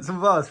 it's some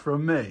of ours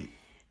from me.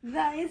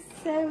 That is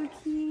so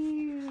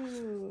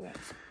cute.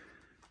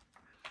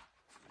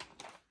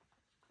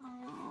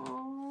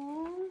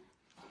 Aww.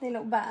 They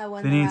look better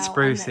when They they're need out,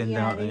 sprucing,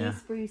 yeah, don't they? Need Yeah.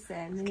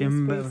 sprucing. They Give them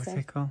a need bit of a sprucing.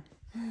 tickle.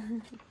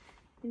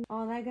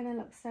 Oh, they're gonna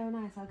look so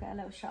nice. I'll get a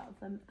little shot of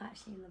them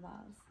actually in the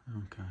vase.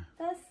 Okay.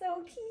 That's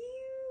so cute.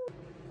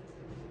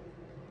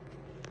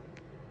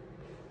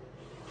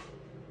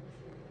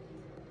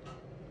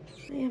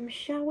 I am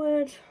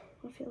showered.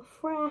 I feel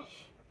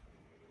fresh.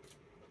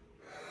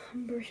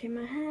 I'm brushing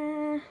my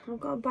hair. I've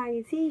got a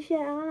baggy t-shirt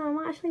on. I'm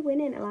actually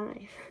winning at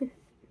life.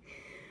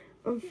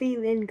 I'm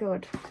feeling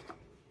good.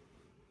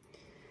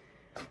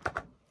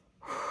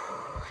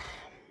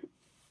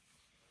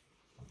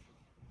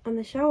 And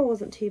the shower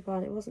wasn't too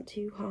bad. It wasn't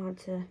too hard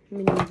to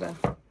manoeuvre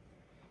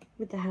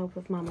with the help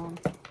of my mum.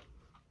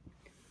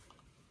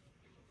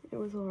 It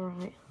was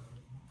alright.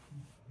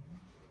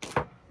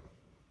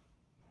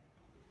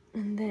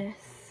 And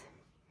this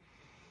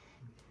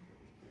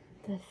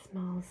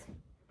smells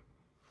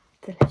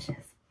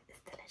delicious.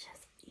 It's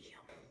delicious.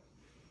 Yum.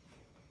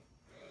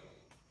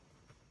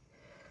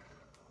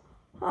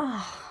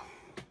 Ah,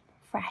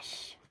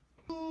 fresh.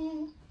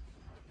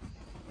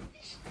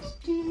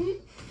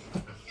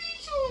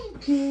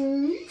 It's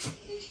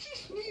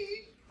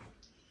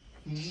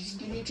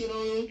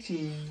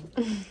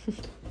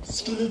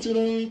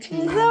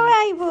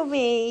alright,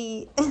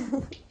 Bobby.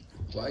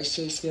 Why are you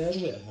so scared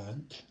of it,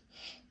 Hank?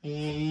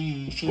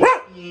 It's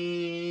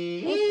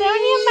only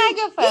a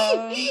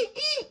megaphone.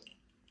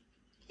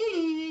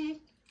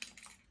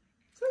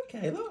 It's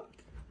okay, look.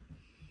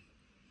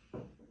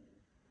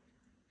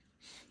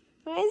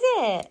 What is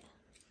it?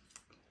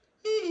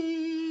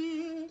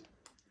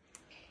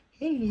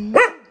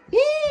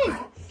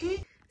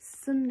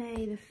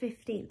 Sunday the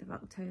 15th of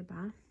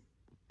October,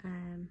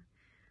 and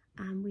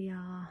we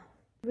are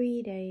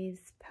 3 days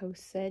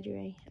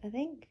post-surgery, I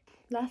think.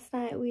 Last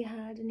night we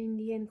had an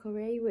Indian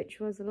curry, which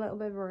was a little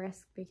bit of a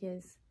risk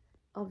because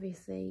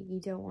obviously you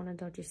don't want a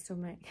dodgy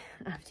stomach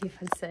after you've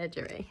had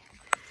surgery.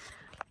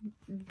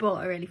 But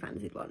I really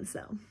fancied one,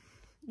 so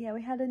yeah,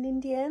 we had an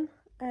Indian.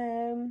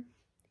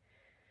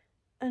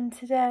 And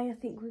today I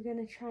think we're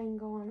going to try and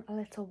go on a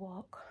little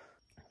walk.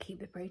 Keep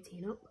the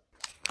protein up.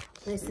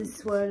 This is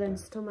swollen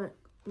stomach.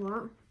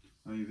 What?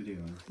 Oh, you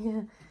videoing?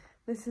 Yeah,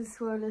 this is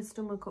swollen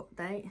stomach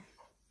update.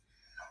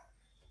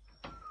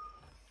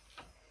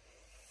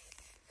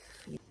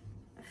 I'm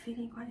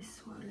feeling quite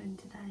swollen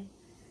today.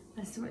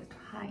 My stomach's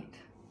tight.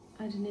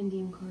 I had an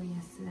Indian curry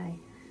yesterday.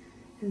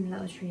 It was a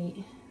little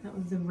treat. That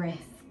was a risk.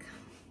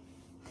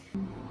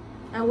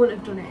 I wouldn't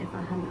have done it if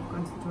I hadn't have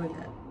gone to the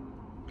toilet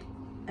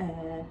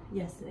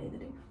yesterday, the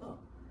day before.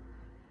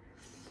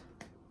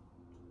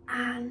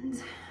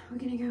 And we're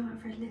gonna go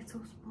out for a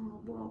little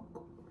small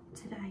walk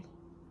today,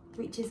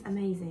 which is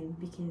amazing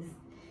because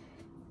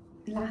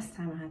last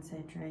time I had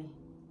surgery,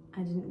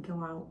 I didn't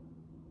go out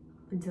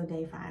until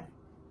day 5.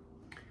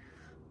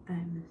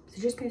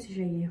 So just goes to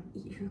show you,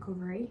 each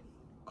recovery,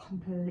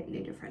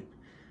 completely different.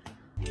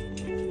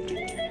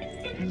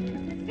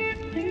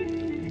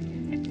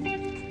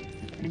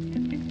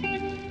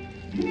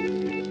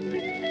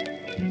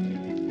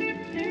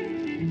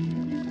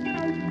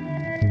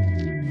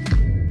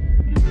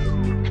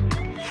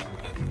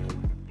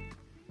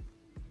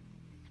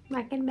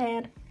 Back in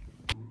bed.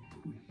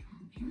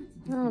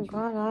 Oh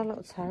God, I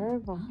look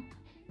terrible.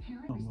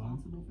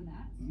 Responsible for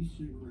that.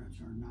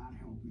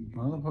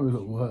 Well, they'll probably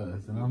look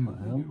worse, and I'm not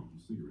ill.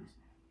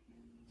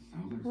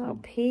 Oh,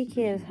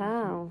 peaky as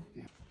hell.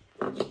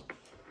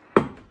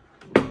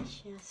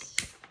 Delicious.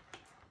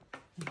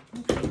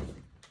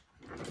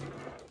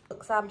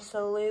 Looks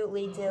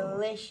absolutely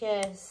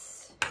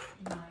delicious.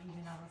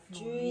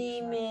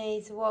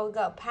 Dreamy. So what we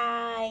got?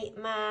 Pie,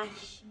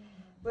 mash,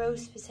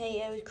 roast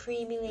potatoes,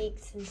 creamy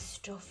leeks and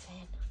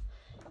stuffing.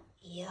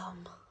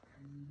 Yum.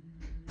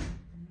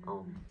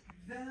 Oh.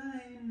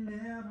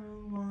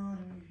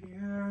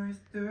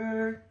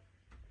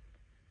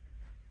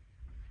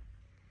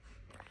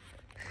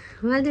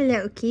 What a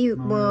little cute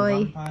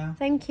boy.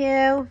 Thank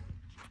you.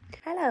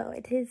 Hello,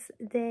 it is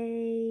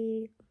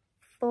day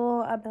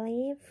 4, I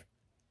believe.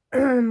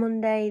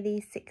 Monday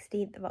the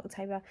 16th of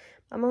October.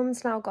 My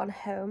mum's now gone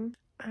home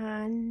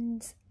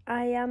and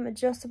I am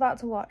just about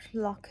to watch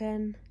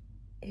Lachlan,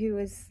 who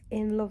was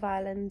in Love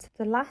Island,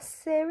 the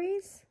last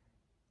series,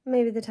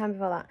 maybe the time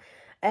before that.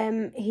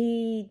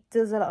 He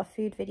does a lot of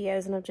food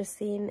videos and I've just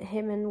seen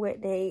him and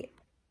Whitney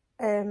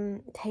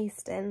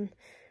tasting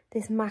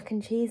this mac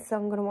and cheese, so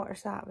I'm going to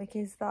watch that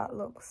because that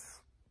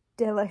looks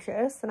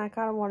delicious and I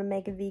kind of want to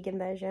make a vegan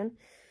version.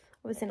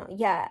 Obviously not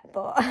yet,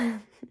 but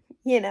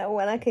you know,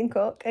 when I can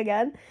cook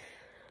again.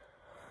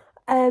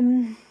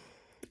 I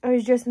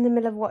was just in the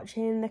middle of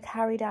watching the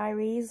Carrie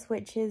Diaries,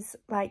 which is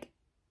like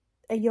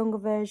a younger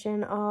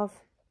version of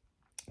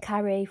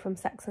Carrie from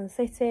Sex and the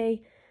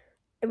City.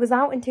 It was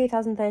out in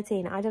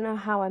 2013. I don't know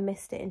how I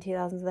missed it in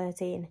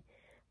 2013,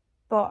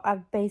 but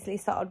I've basically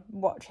started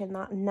watching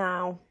that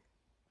now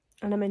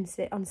and I'm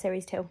on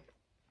series 2. I'm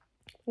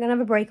going to have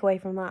a break away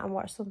from that and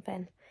watch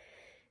something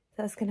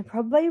that's going to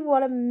probably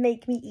want to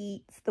make me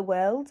eat the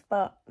world,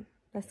 but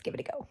let's give it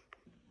a go.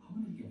 I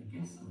want to get a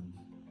guest on,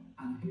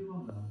 and who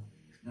other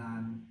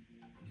than...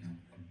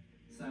 Okay,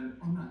 so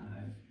on that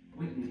note,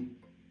 Whitney,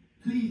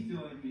 please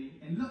join me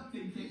in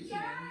Locked-In Kitchen.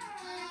 Yeah!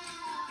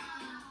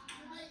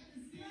 Great to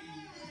see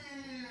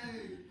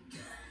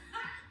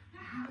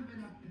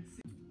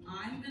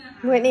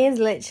you! Whitney is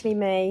literally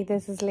me.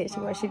 This is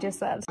literally what she just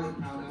said.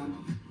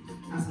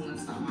 That's what I'm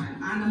gonna start mine.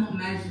 And I'm not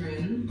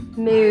measuring.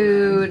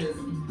 Mood.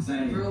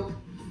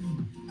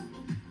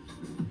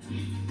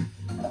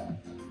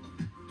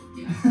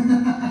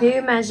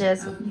 Who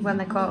measures when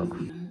they cook?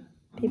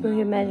 People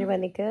who measure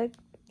when they cook.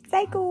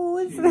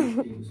 Psychos. I'm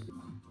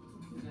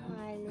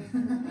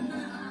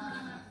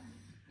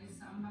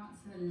about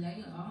to lay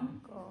it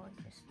on.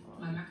 Gorgeous boy.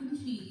 My mac and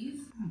cheese.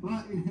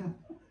 Right,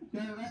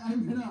 yeah,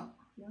 open up.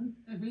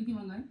 Everything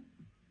on there.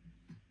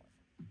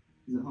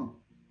 Is it hot?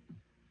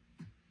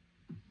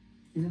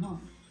 Is it hot?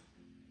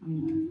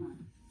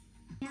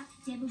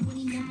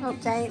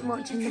 Update,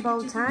 watching the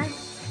bowl tie.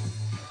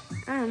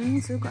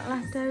 And we've got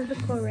leftover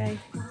curry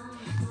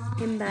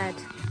in bed.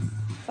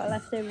 Got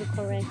leftover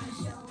curry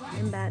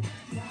in bed.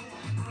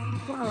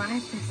 What a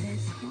life this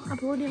is. What a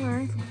bloody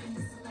life.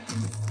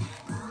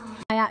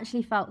 I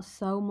actually felt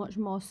so much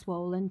more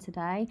swollen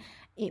today.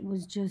 It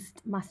was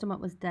just, my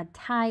stomach was dead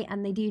tight,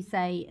 and they do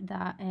say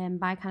that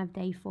by kind of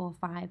day 4 or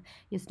 5,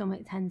 your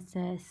stomach tends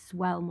to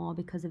swell more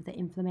because of the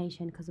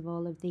inflammation, because of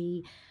all of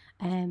the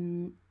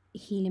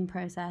healing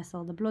process,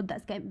 or the blood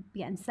that's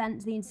getting sent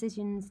to the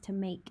incisions to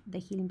make the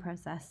healing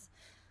process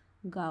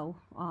go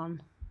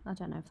on. I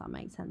don't know if that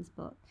makes sense,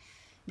 but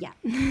yeah.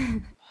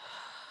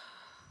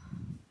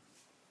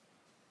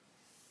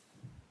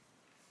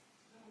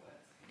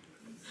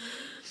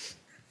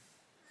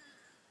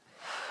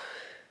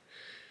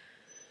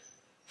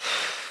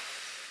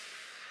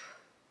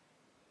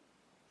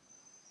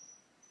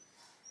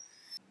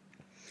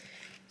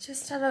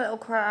 Just had a little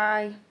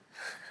cry.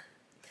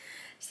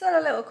 Just had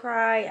a little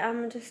cry.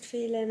 I'm just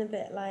feeling a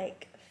bit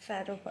like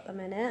fed up at the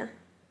minute.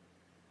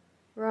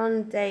 We're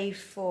on day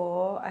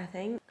 4, I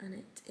think, and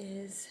it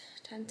is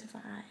 10 to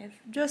 5.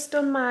 Just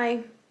done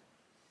my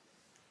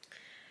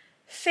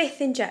 5th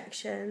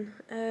injection,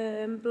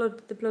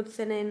 the blood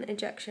thinning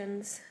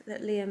injections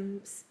that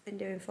Liam's been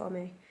doing for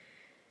me.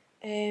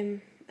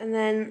 And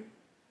then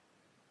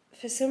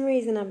for some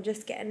reason I'm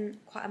just getting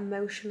quite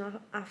emotional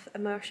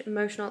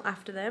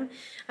after them,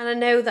 and I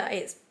know that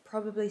it's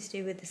probably to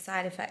do with the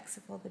side effects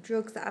of all the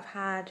drugs that I've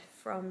had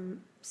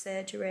from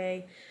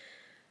surgery.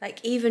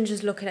 Like, even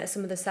just looking at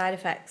some of the side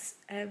effects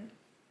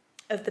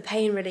of the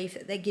pain relief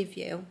that they give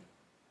you,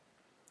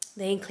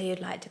 they include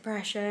like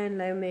depression,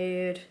 low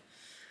mood,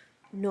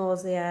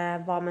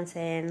 nausea,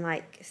 vomiting.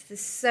 Like,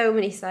 there's so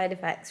many side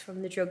effects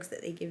from the drugs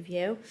that they give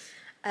you.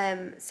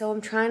 So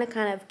I'm trying to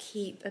kind of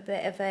keep a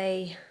bit of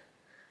a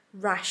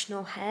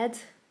rational head,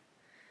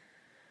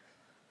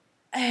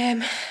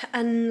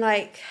 and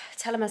like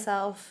telling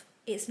myself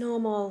it's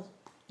normal,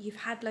 you've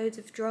had loads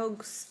of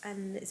drugs,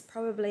 and it's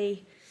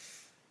probably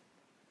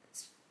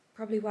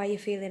why you're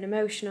feeling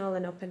emotional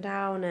and up and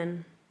down,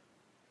 and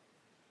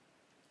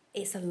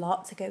it's a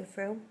lot to go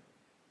through.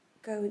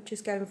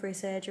 Just going through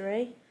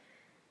surgery,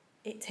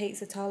 it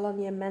takes a toll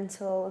on your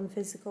mental and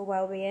physical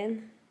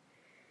well-being,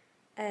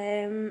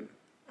 and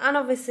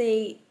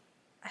obviously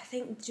I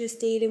think just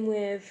dealing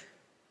with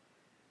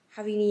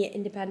having your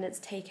independence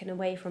taken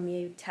away from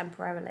you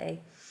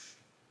temporarily,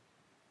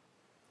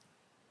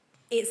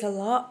 it's a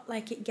lot.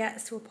 Like, it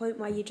gets to a point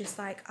where you're just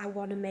like, I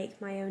want to make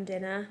my own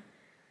dinner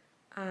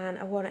and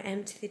I want to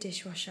empty the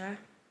dishwasher.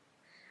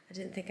 I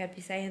didn't think I'd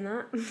be saying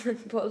that.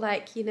 But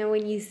like, you know,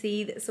 when you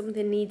see that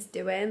something needs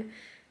doing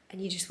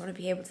and you just want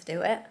to be able to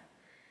do it.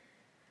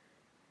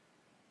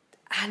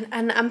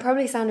 And I'm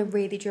probably sounding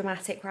really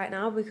dramatic right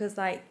now because,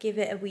 like, give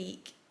it a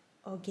week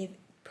or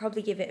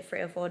probably give it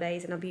 3 or 4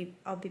 days and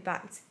I'll be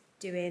back to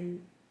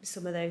doing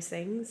some of those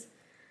things.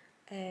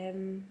 But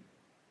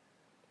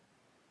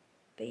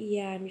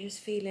yeah, I'm just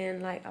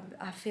feeling like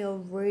I feel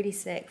really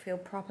sick, feel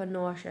proper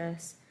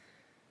nauseous.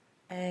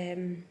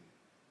 I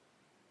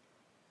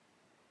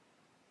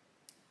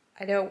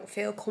don't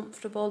feel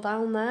comfortable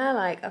down there.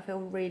 Like, I feel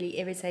really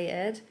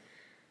irritated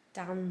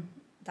down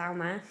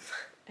there.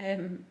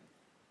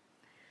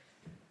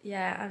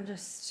 Yeah, I'm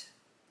just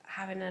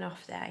having an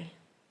off day.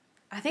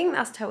 I think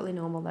that's totally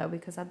normal though,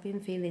 because I've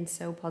been feeling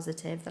so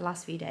positive the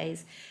last few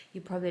days.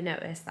 You probably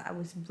noticed that I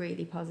was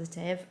really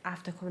positive.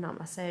 After coming out of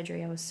my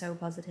surgery, I was so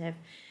positive.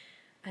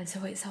 And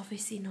so it's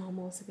obviously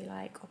normal to be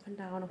like up and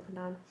down, up and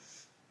down.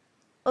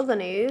 Other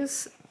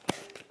news,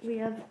 we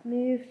have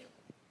moved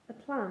a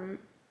plant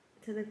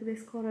to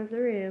this corner of the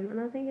room, and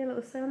I think it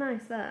looks so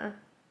nice there.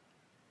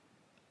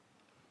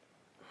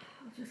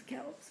 I'll just get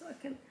up so I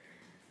can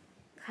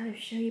kind of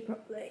show you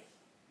properly.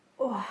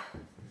 Oh.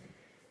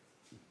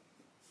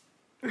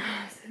 So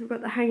we've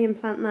got the hanging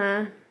plant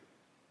there,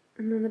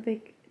 and then the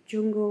big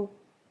jungle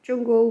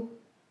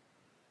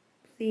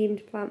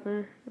themed plant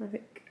there. I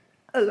think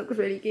it looks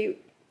really cute.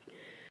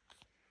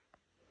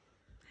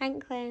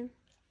 Hanklin.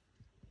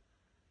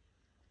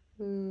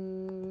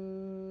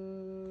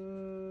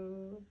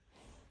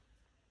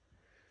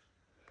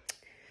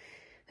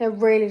 They're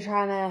really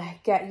trying to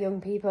get young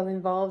people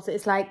involved.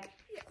 It's like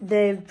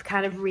they're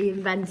kind of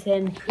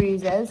reinventing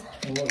cruises.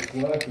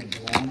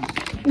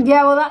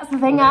 Yeah, well, that's the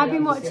thing. I've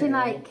been watching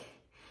I've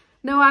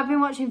been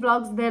watching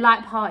vlogs. They're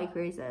like party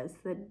cruises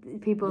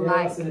that people like.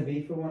 Yeah, that's an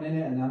Ibiza one in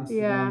it, and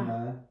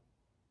Amsterdam.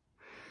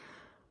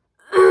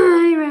 Yeah.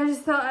 Anyway, I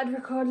just thought I'd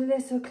record a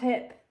little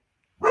clip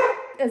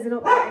as an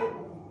update.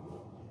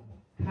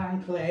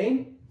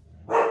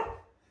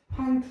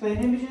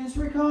 Hanklin, Imogen's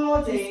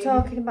recording. Just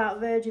talking about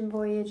Virgin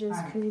Voyages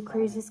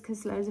cruises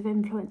because loads of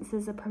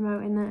influencers are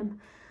promoting them.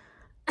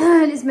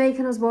 And it's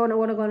making us want to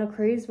go on a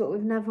cruise, but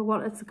we've never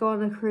wanted to go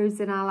on a cruise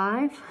in our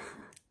life.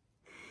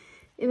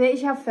 It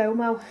makes you have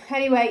FOMO.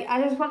 Anyway,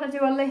 I just want to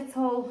do a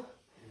little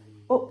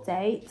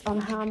update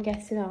on how I'm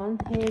getting on.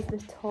 Here's the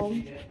tub.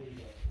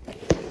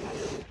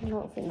 I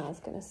don't think that's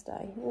going to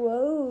stay.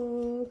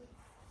 Whoa.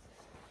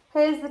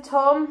 Here's the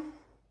tub.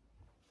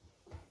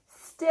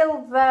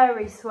 Still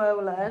very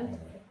swollen.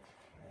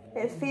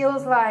 It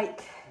feels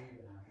like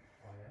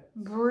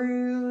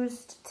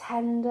bruised,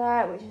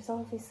 tender, which is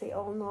obviously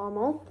all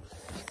normal.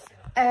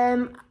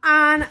 And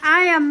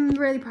I am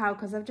really proud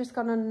because I've just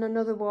gone on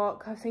another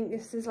walk. I think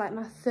this is like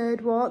my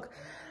 3rd walk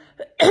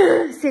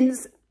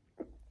since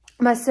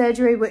my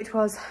surgery, which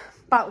was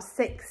about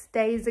 6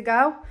 days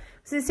ago.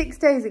 Was it 6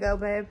 days ago,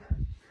 babe?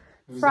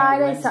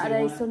 Friday,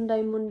 Saturday,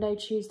 Sunday, Monday,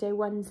 Tuesday,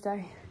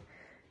 Wednesday.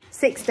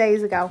 6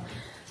 days ago.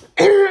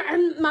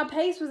 And my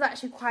pace was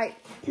actually quite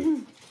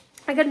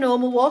like a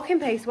normal walking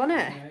pace, wasn't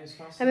it?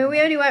 Yeah, I mean,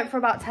 we only went for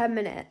about 10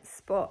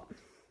 minutes, but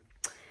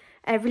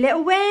every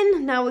little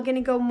win. Now we're going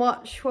to go and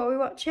watch, what are we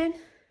watching?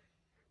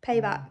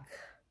 Payback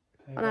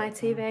on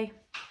ITV.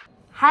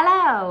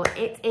 Hello,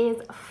 it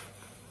is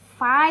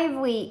 5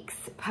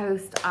 weeks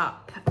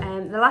post-op.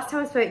 The last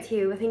time I spoke to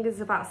you, I think it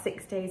was about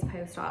 6 days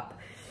post-op.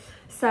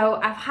 So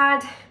I've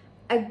had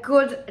a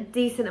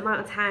decent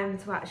amount of time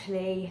to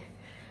actually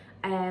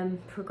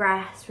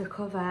progress,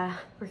 recover,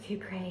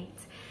 recuperate.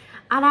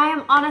 And I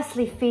am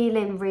honestly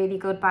feeling really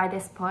good by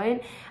this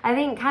point. I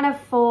think kind of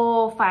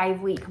 4-5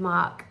 week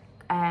mark,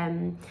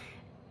 the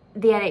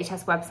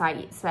NHS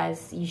website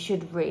says you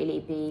should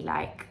really be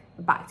like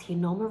back to your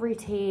normal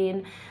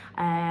routine,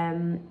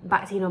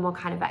 back to your normal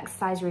kind of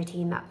exercise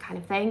routine, that kind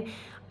of thing.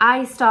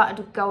 I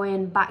started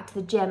going back to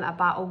the gym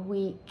about a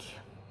week,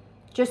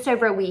 just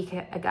over a week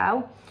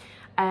ago.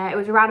 It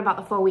was around about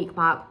the 4 week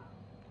mark.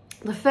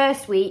 The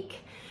first week,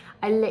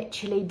 I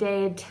literally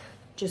did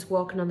just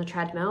walking on the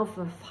treadmill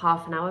for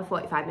half an hour,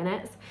 45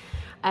 minutes.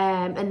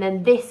 And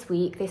then this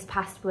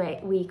past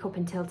week up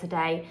until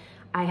today,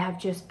 I have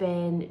just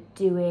been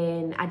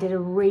I did a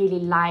really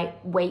light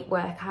weight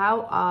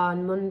workout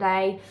on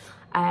Monday.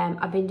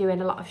 I've been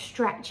doing a lot of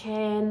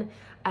stretching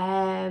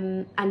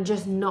and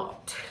just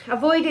not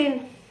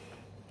avoiding,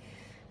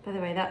 by the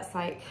way, that's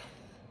like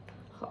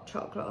hot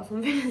chocolate or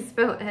something I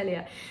spilled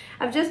earlier.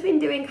 I've just been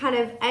doing kind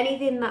of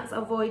anything that's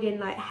avoiding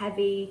like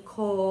heavy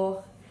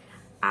core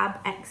ab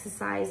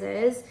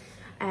exercises.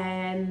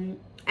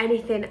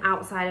 Anything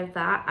outside of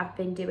that I've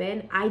been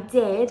doing.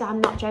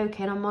 I'm not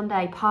joking, on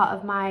Monday, part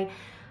of my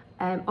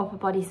upper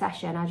body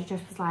session, I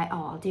just was like,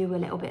 oh, I'll do a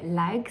little bit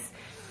legs.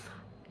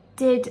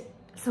 Did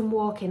some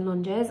walking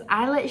lunges.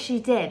 I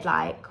literally did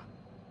like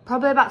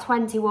probably about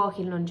 20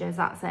 walking lunges,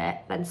 that's it,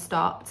 then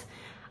stopped.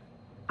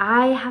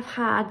 I have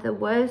had the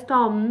worst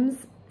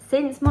DOMs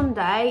since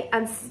Monday,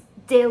 and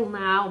still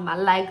now my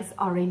legs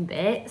are in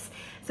bits.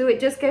 So it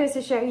just goes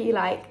to show you,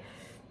 like,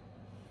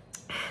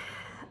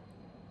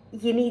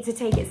 you need to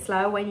take it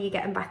slow when you're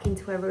getting back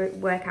into a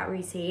workout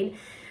routine.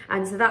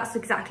 And so that's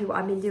exactly what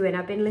I've been doing.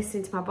 I've been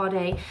listening to my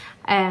body.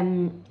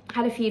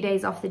 Had a few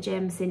days off the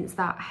gym since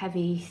that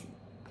heavy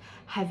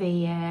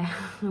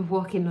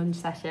walking lunge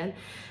session.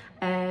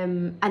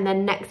 And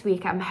then next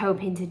week I'm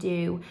hoping to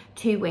do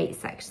 2 weight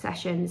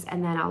sessions,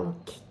 and then I'll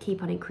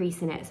keep on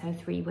increasing it, so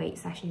 3 weight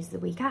sessions the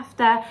week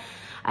after.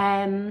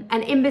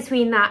 And in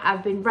between that,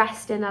 I've been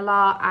resting a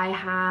lot. I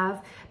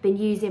have been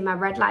using my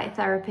red light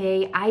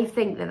therapy. I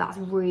think that that's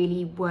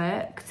really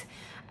worked.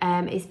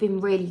 It's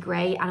been really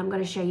great, and I'm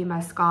going to show you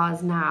my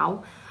scars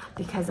now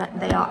because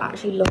they are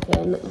actually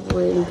looking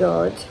really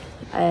good.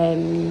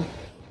 And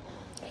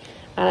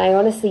I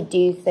honestly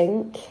do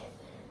think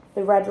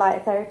the red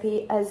light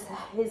therapy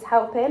is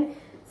helping.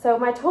 So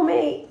my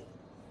tummy,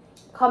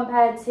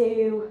 compared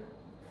to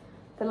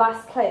the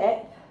last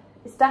clip,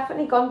 it's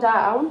definitely gone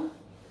down.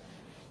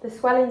 The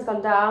swelling's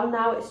gone down.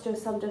 Now it's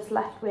just, I'm just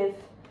left with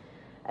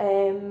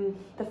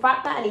the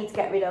fat that I need to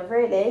get rid of,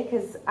 really,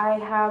 because I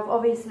have,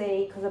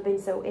 obviously, because I've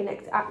been so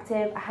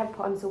inactive, I have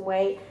put on some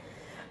weight.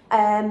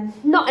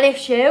 Not an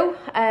issue,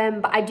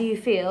 but I do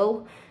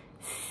feel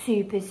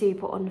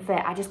super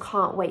unfit. I just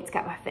can't wait to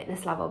get my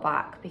fitness level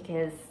back,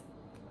 because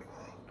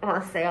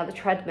honestly, on the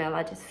treadmill,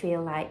 I just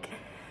feel like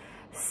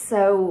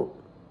so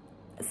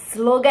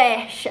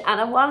sluggish, and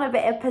I want a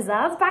bit of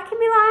pizzazz back in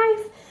my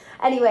life.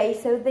 Anyway,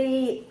 so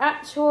the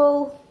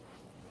actual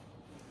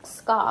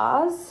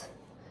scars,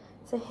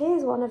 so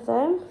here's one of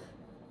them.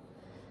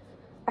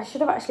 I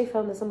should have actually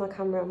filmed this on my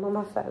camera, on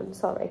my phone,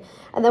 sorry.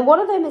 And then one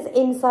of them is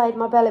inside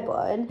my belly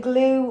button.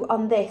 Glue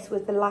on this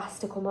was the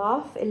last to come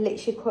off. It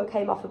literally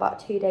came off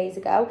about 2 days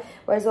ago,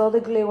 whereas all the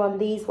glue on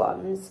these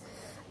ones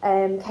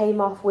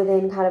came off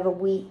within kind of a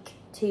week,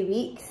 2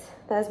 weeks.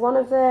 There's one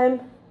of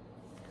them.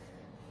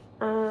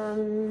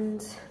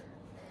 And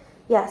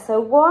yeah, so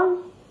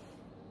 1,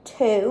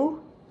 2,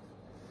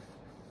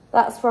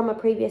 that's from a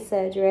previous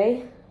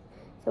surgery.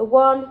 So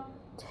 1,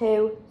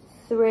 2,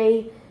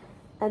 3,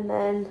 and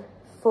then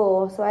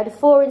 4. So I had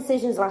 4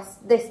 incisions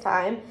this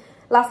time.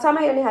 Last time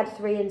I only had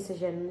 3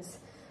 incisions.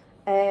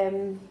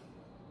 I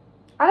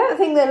don't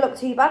think they look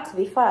too bad, to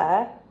be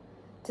fair.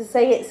 To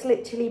say it's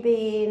literally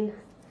been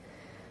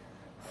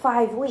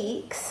 5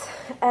 weeks.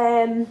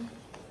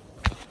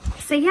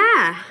 So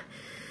yeah,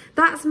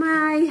 that's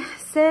my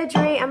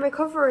surgery and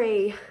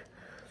recovery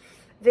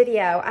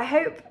video. I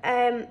hope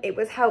it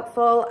was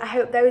helpful. I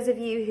hope those of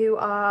you who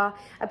are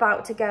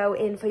about to go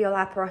in for your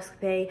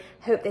laparoscopy,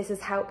 hope this has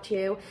helped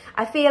you.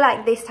 I feel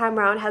like this time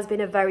around has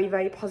been a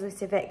very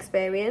positive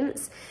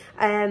experience,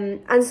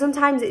 and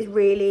sometimes it's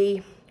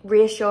really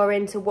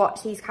reassuring to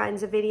watch these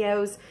kinds of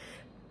videos,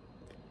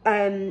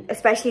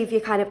 especially if you're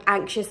kind of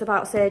anxious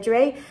about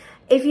surgery.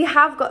 If you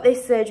have got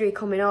this surgery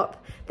coming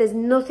up, there's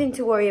nothing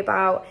to worry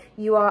about.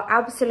 You are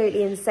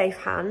absolutely in safe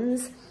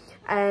hands.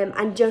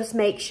 And just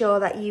make sure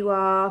that you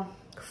are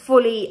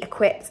fully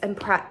equipped and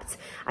prepped,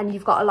 and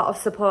you've got a lot of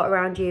support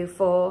around you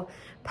for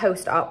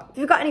post-op. If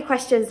you've got any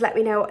questions, let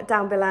me know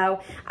down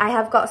below. I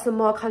have got some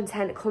more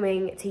content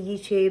coming to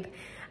YouTube.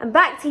 I'm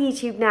back to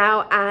YouTube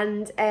now,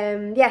 and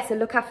yeah, so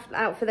look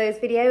out for those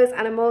videos,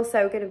 and I'm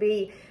also going to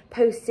be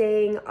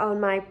posting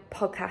on my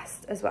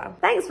podcast as well.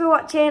 Thanks for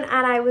watching,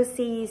 and I will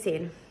see you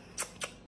soon.